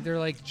funny. They're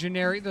like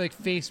generic, they're like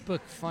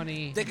Facebook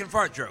funny. Dick and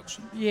fart jokes.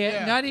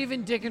 Yeah, not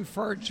even dick and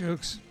fart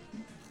jokes.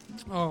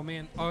 Oh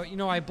man. Oh,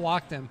 I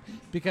blocked them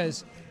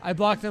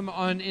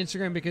on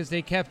Instagram because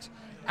they kept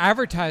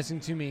advertising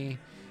to me,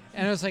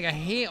 and I was like, I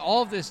hate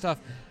all of this stuff.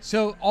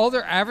 So all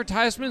their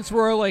advertisements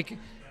were like,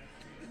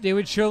 they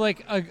would show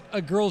like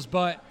a girl's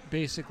butt,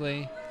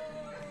 basically.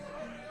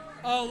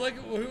 Oh, look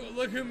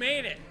who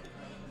made it.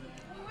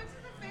 We went to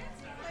the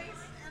fancy place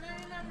and I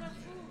didn't have enough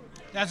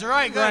food. That's all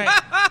right. Good.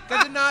 Right.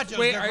 Get the nachos.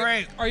 Wait, They're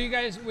great. are you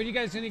guys? What are you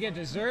guys gonna get?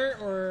 Dessert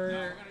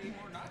or?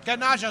 Get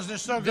nachos. They're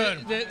so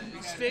good. The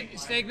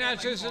steak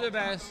nachos are the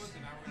best.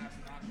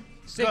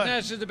 Steak Good.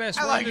 nachos are the best.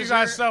 I For like you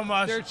guys dessert, so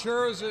much. Their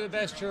churros are the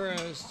best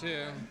churros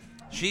too.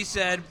 She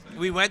said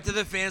we went to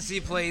the fancy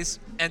place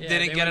and Yeah,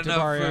 didn't they get went to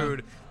enough Barrio.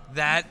 food.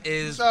 That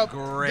is So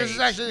great. this is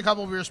actually the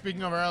couple we were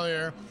speaking of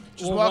earlier.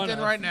 Just Well, walked one in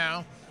of. right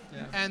now,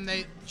 Yeah.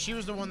 and she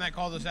was the one that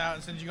called us out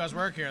and said, "You guys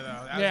work here,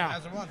 though." Yeah.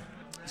 That's the one.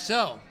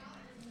 So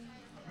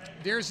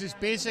there's this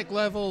basic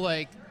level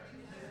like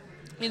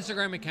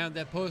Instagram account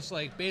that posts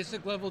like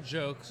basic level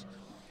jokes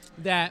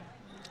that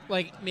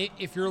like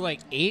if you're like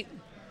 8,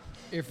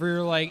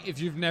 if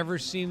you've never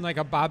seen like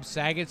a Bob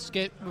Saget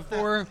skit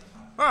before,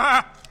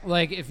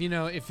 like if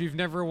you've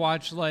never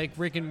watched like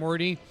Rick and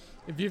Morty,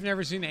 if you've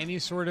never seen any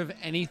sort of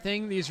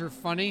anything, these are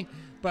funny,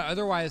 but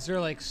otherwise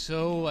they're like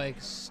so like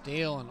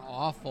stale and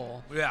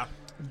awful. Yeah.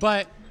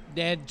 But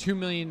they had 2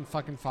 million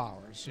fucking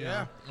followers. you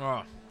Yeah. know?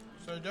 Oh.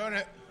 So doing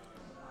it.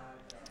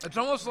 It's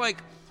almost like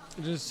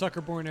Just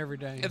sucker born every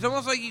day. It's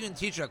almost like you can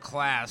teach a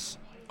class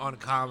on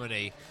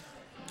comedy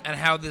and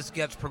how this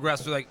gets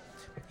progressed. Like,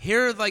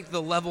 here are like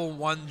the level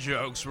 1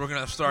 jokes we're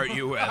gonna start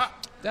you with.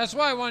 That's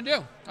what I want to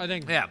do. I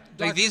think. Yeah, like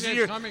Dr. these are J's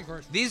your comedy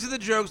course. these are the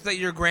jokes that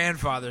your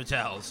grandfather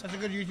tells, That's a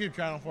good YouTube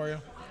channel for you.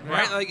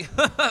 right? Like,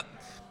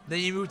 then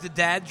you move to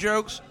dad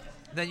jokes,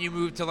 then you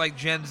move to like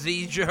Gen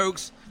Z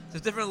jokes.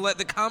 There's different.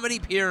 The comedy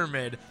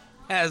pyramid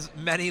has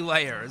many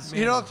layers.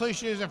 You know what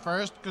cliche is at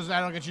first? Because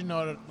that'll get you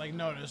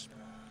noticed.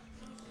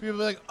 People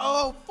be like,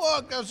 "Oh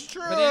fuck, that's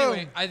true." But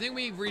anyway, I think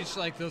we've reached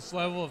like this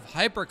level of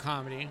hyper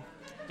comedy.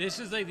 This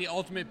is like the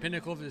ultimate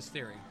pinnacle of this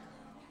theory.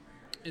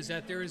 Is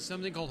that there is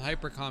something called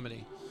hyper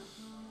comedy,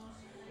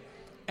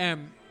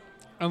 and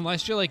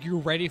unless you're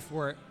ready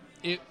for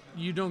it,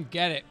 you don't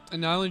get it.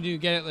 And not only do you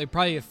get it, like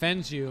probably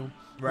offends you,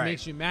 Right.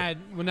 makes you mad.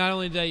 Well, not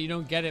only that you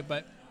don't get it,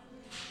 but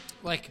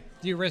like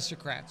the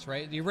Aristocrats,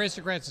 right? The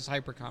Aristocrats is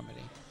hyper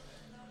comedy.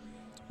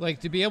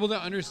 Like to be able to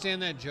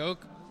understand that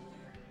joke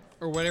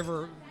or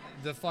whatever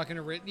the fucking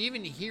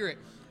even hear it.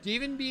 to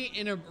even be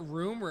in a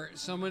room where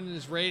someone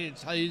is ready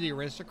to tell you the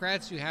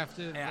Aristocrats, you have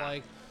to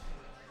like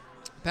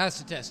pass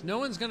the test. No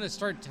one's gonna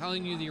start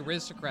telling you the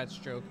Aristocrats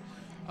joke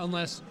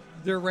unless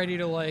they're ready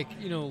to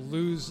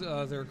lose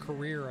their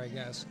career, I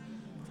guess.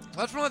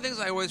 That's one of the things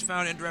I always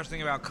found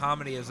interesting about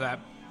comedy is that,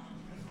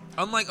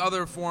 unlike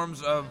other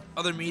forms of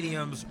other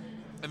mediums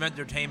of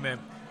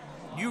entertainment,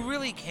 you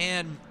really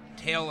can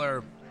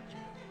tailor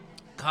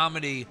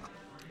comedy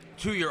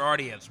to your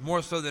audience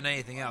more so than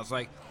anything else.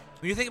 Like,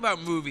 when you think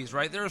about movies,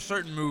 right, there are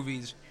certain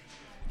movies,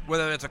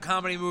 whether it's a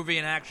comedy movie,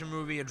 an action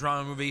movie, a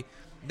drama movie,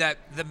 that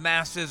the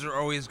masses are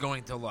always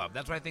going to love.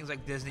 That's why things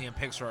like Disney and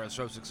Pixar are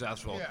so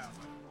successful. Yeah.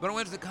 But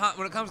when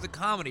it comes to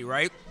comedy,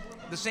 right,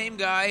 the same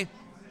guy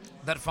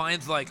that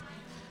finds, like,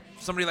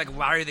 somebody like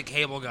Larry the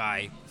Cable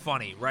Guy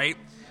funny, right,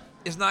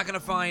 is not going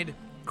to find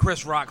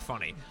Chris Rock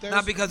funny.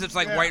 Not because it's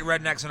like white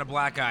rednecks and a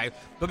black guy,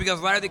 but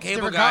because Larry the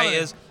Cable Guy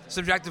is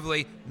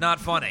subjectively not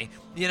funny,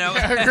 you know?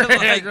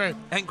 I agree.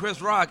 And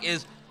Chris Rock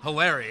is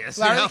hilarious.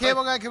 Larry you know? the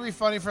Cable Guy can be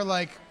funny for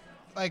like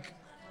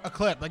a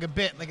clip, like a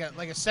bit,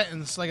 like a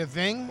sentence, like a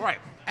thing. Right.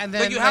 And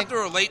then like you have to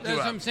relate to That's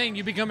what it. I'm saying.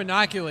 You become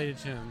inoculated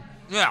to him.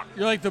 Yeah.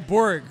 You're like the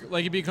Borg.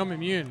 Like you become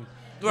immune.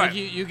 Right.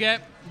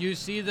 Like you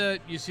see the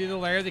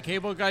Larry the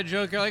Cable Guy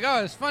joke. You're like,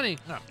 oh, it's funny.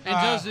 Yeah. And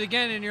he does it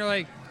again, and you're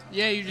like,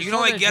 yeah, you just. You can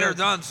told only that get her joke.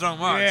 done so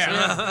much.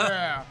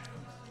 Yeah.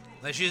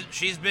 Like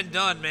she's been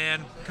done,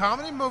 man.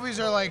 Comedy movies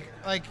are like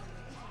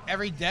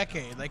every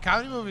decade. Like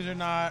comedy movies are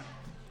not.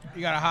 You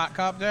got a hot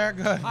cup there?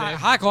 Good. Dave.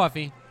 Hot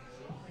coffee.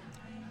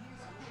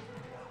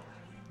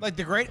 Like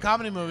the great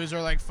comedy movies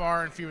are like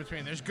far and few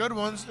between. There's good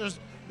ones. There's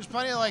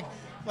plenty of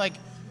like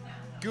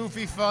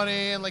goofy,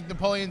 funny, and like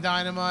Napoleon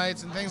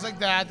Dynamites and things like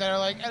that are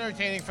like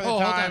entertaining for the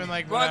hold time on. and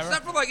like Well, whatever.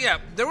 except for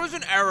there was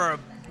an era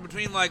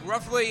between like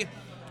roughly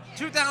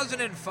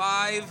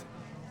 2005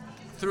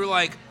 through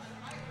like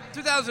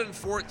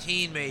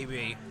 2014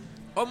 maybe,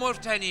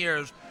 almost 10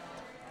 years,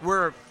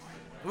 where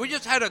we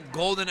just had a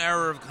golden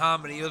era of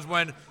comedy. It was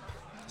when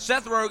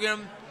Seth Rogen,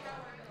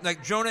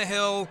 like Jonah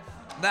Hill,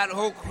 that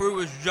whole crew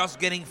was just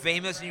getting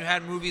famous, and you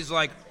had movies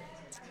like,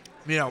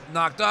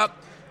 Knocked Up,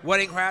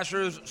 Wedding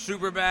Crashers,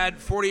 Superbad,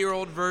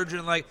 40-Year-Old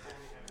Virgin. Like,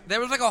 there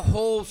was like a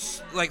whole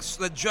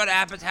the Judd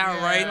Apatow,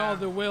 right? And all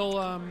the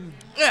Will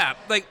Yeah,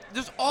 like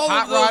just all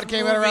Hot of those Rod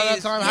came out around that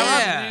movies. time.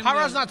 Yeah. Hot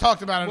Rod's not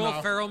talked about Will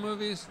enough. Ferrell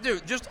movies.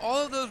 Dude, just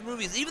all of those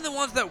movies, even the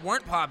ones that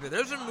weren't popular.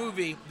 There's a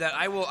movie that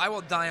I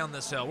will die on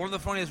this hill. One of the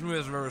funniest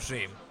movies I've ever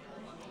seen.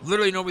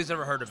 Literally nobody's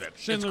ever heard of it.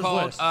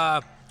 Schindler's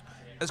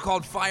It's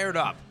called Fired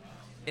Up.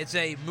 It's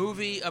a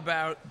movie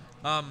about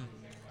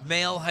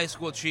male high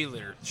school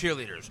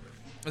cheerleaders.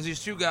 There's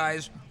these two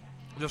guys,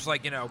 just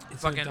like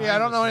fucking. Yeah, I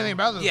don't know anything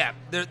about this. Yeah,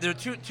 they're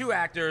two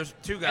actors,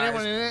 two guys.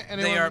 Anyone in it?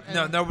 They are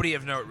Anyone- nobody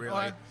of note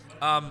really.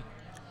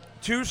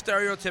 Two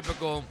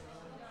stereotypical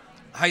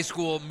high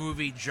school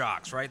movie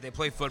jocks, right? They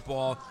play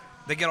football.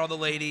 They get all the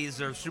ladies.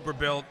 They're super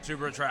built,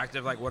 super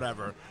attractive, like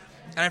whatever.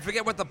 And I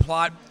forget what the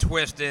plot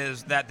twist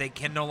is that they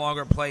can no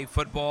longer play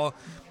football,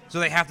 so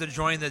they have to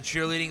join the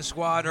cheerleading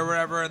squad or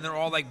whatever, and they're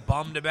all like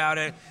bummed about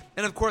it.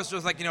 And of course,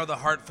 there's like the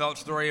heartfelt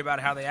story about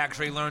how they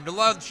actually learned to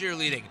love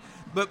cheerleading.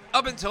 But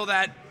up until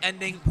that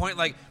ending point,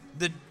 like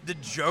the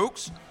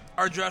jokes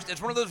are just,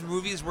 it's one of those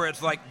movies where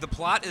it's like the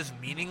plot is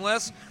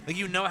meaningless. Like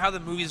how the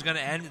movie's going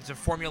to end. It's a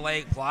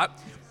formulaic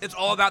plot. It's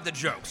all about the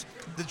jokes.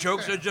 The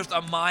jokes are just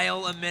a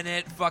mile a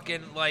minute,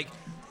 fucking like. and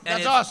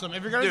That's it's- awesome.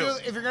 If you're gonna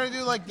dude,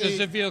 do like Just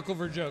the a vehicle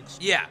for jokes.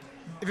 yeah,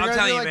 if you're I'm gonna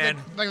telling do you, like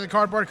man. like the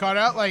cardboard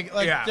cutout, like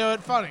Yeah. do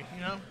it funny,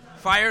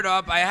 Fired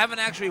Up. I haven't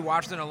actually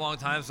watched it in a long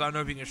time, so I don't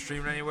know if you can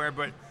stream it anywhere,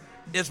 but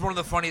it's one of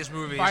the funniest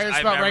movies Fired I've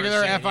spelled ever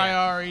regular, seen.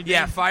 F-I-R-E-D.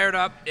 Yeah, Fired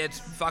Up. It's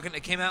fucking.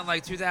 It came out in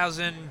like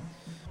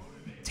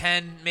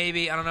 2010,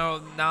 maybe, I don't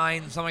know,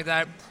 9, something like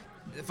that.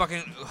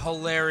 Fucking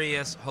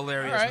hilarious All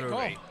right,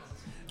 movie. cool.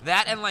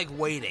 That and like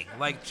Waiting,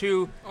 like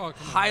two Oh, come on.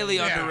 highly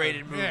Yeah,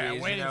 underrated yeah,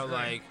 movies. Waiting's great.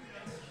 Like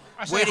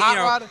I say Waiting,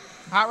 Hot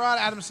Rod,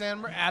 Andy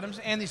Samberg.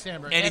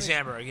 Andy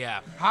Samberg. Yeah.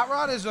 Hot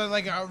Rod is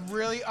like a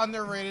really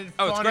underrated,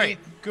 Oh, it's funny,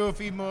 great.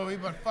 goofy movie,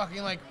 but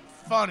fucking like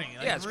funny.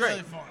 Like, Yeah, it's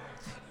really great. funny.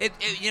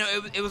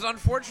 It was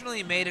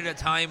unfortunately made at a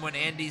time when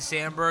Andy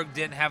Samberg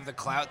didn't have the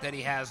clout that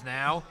he has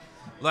now.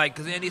 Like,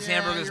 because Andy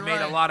Samberg has you're made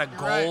right, a lot of you're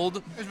right. gold.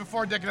 It was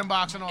before Dick and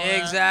Box and all that.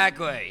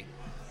 Exactly.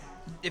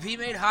 If he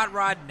made Hot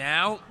Rod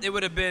now, it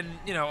would have been,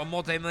 a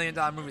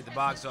multi-million-dollar movie at the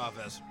box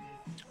office.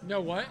 No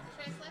what?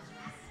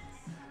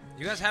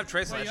 You guys have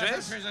Trace Wait, you guys have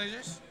Leches? Trace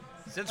Leches?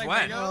 Since like when?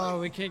 regular? Oh,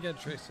 we can't get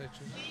trace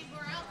sections. We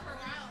were out for a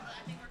while, but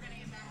I think we're gonna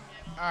get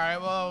back together. All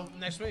right, well,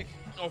 next week.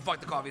 Oh, fuck,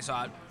 the coffee's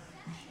hot.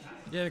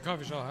 Yeah, the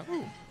coffee shop.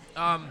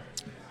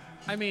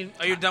 I mean,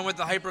 Are you done with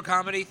the hyper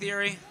comedy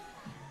theory?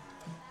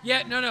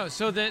 yeah, no.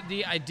 So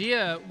the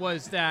idea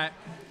was that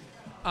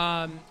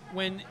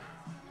when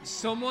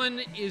someone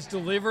is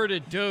delivered a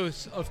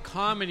dose of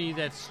comedy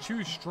that's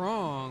too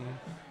strong,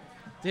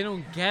 they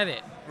don't get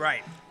it.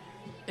 Right.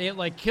 It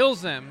like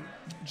kills them.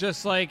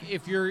 Just like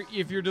if you're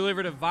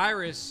delivered a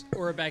virus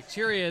or a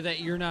bacteria that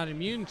you're not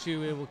immune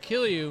to, it will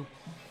kill you.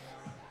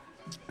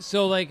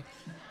 So like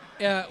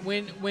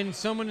when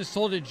someone is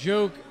told a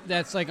joke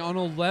that's like on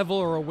a level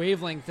or a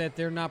wavelength that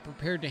they're not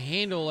prepared to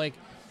handle, like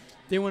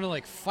they want to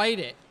like fight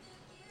it,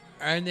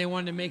 and they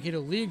want to make it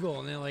illegal,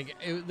 and they're like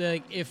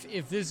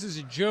if this is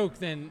a joke,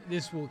 then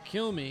this will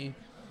kill me,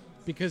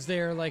 because they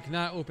are like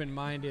not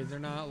open-minded. They're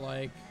not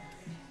like,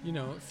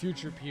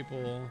 future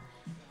people.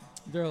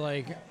 They're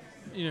like,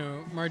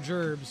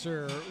 margerbs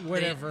or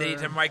whatever. They need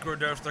to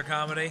microdose their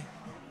comedy.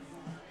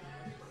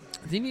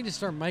 They need to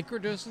start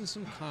microdosing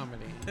some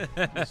comedy.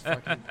 These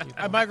fucking people.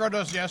 I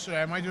microdosed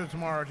yesterday. I might do it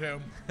tomorrow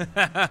too.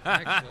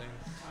 Actually.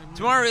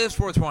 Tomorrow is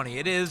 420.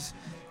 It is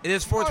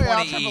 420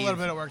 I'll Eve. take a little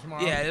bit of work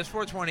tomorrow. Yeah, it is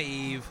 420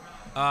 Eve.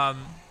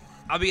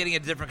 I'll be getting a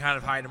different kind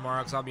of high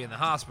tomorrow because I'll be in the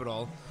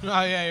hospital. Oh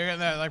yeah, you're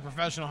getting that like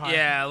professional high.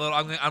 Yeah, a little.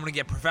 I'm gonna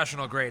get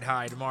professional grade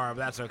high tomorrow, but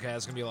that's okay.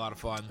 It's gonna be a lot of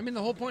fun. I mean,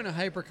 the whole point of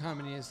hyper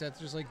comedy is that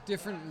there's like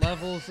different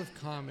levels of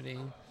comedy,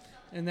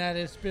 and that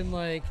it's been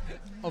like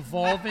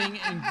evolving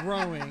and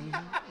growing,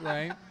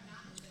 right?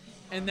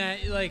 And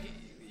that like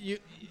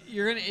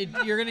you're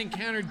gonna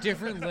encounter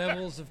different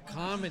levels of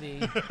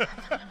comedy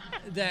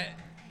that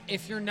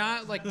if you're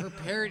not like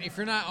prepared, if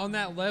you're not on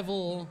that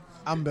level,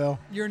 I'm Bill.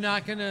 you're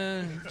not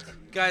gonna.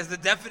 Guys, the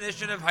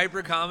definition of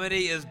hyper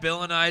comedy is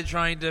Bill and I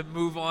trying to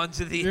move on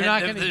to the You're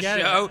not end of gonna the get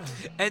show,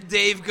 it. and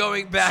Dave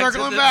going back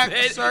Circling to the back,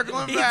 bit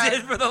circling he back.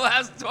 did for the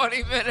last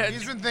 20 minutes.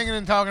 He's been thinking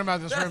and talking about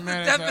this for a That's the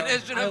minute. so-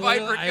 definition of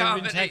hyper I've been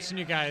comedy. texting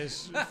you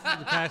guys for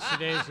the past 2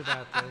 days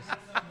about this.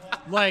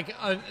 Like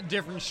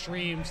different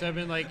streams, I've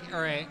been like, all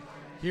right,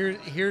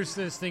 here's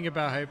this thing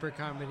about hyper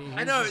comedy.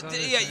 I know.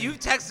 You've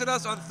texted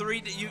us on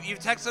you've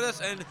texted us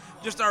in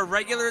just our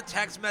regular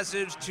text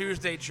message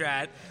Tuesday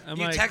chat. I'm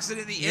you like, texted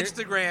in the here-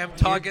 Instagram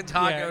Talking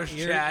Tacos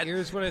chat,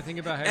 Here's what I think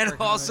about hyper and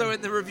comedy. also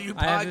in the review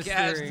I have this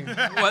podcast theory.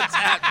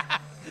 WhatsApp.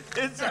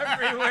 It's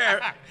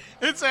everywhere.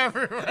 It's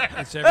everywhere.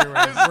 It's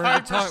everywhere. It's We're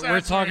talking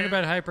hyper-saturated.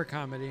 about hyper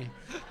comedy.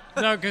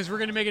 No, because we're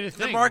gonna make it a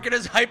The thing. market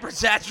is hyper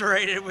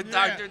saturated with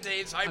Yeah. Dr.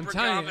 Dave's I'm hyper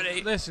telling comedy.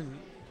 you. Listen,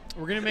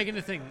 we're gonna make it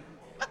a thing.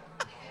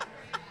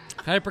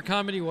 Hyper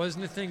comedy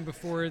wasn't a thing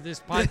before this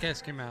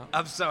podcast came out.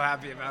 I'm so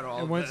happy about all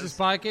And of once this.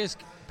 this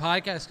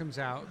podcast comes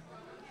out,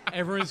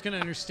 everyone's going to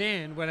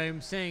understand what I'm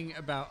saying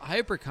about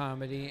hyper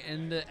comedy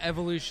and the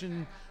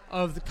evolution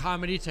of the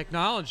comedy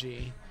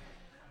technology,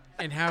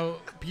 and how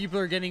people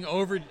are getting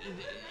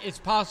it's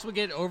possible to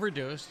get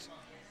overdosed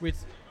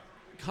with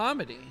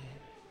comedy.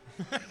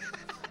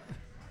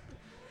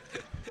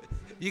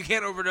 You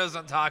can't overdose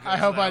on tacos. I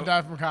hope I though.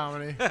 die from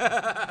comedy. I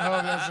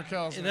hope that's the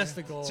kill. And that's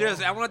the goal.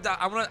 Seriously, I want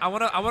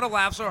to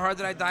laugh so hard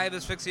that I die of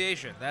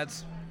asphyxiation.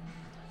 That's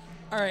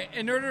All right,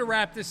 in order to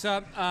wrap this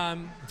up, Are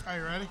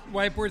you ready?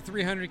 Whiteboard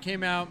 300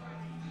 came out.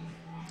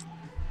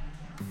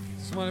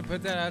 Just want to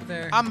put that out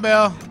there. I'm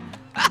Bill.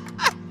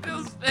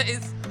 Bill's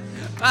face.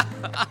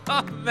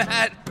 I'm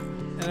Matt.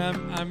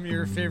 And I'm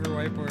your favorite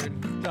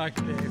whiteboard,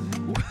 Dr.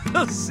 Dave.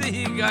 We'll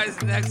see you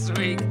guys next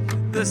week.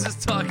 This is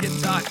Talking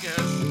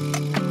Tacos.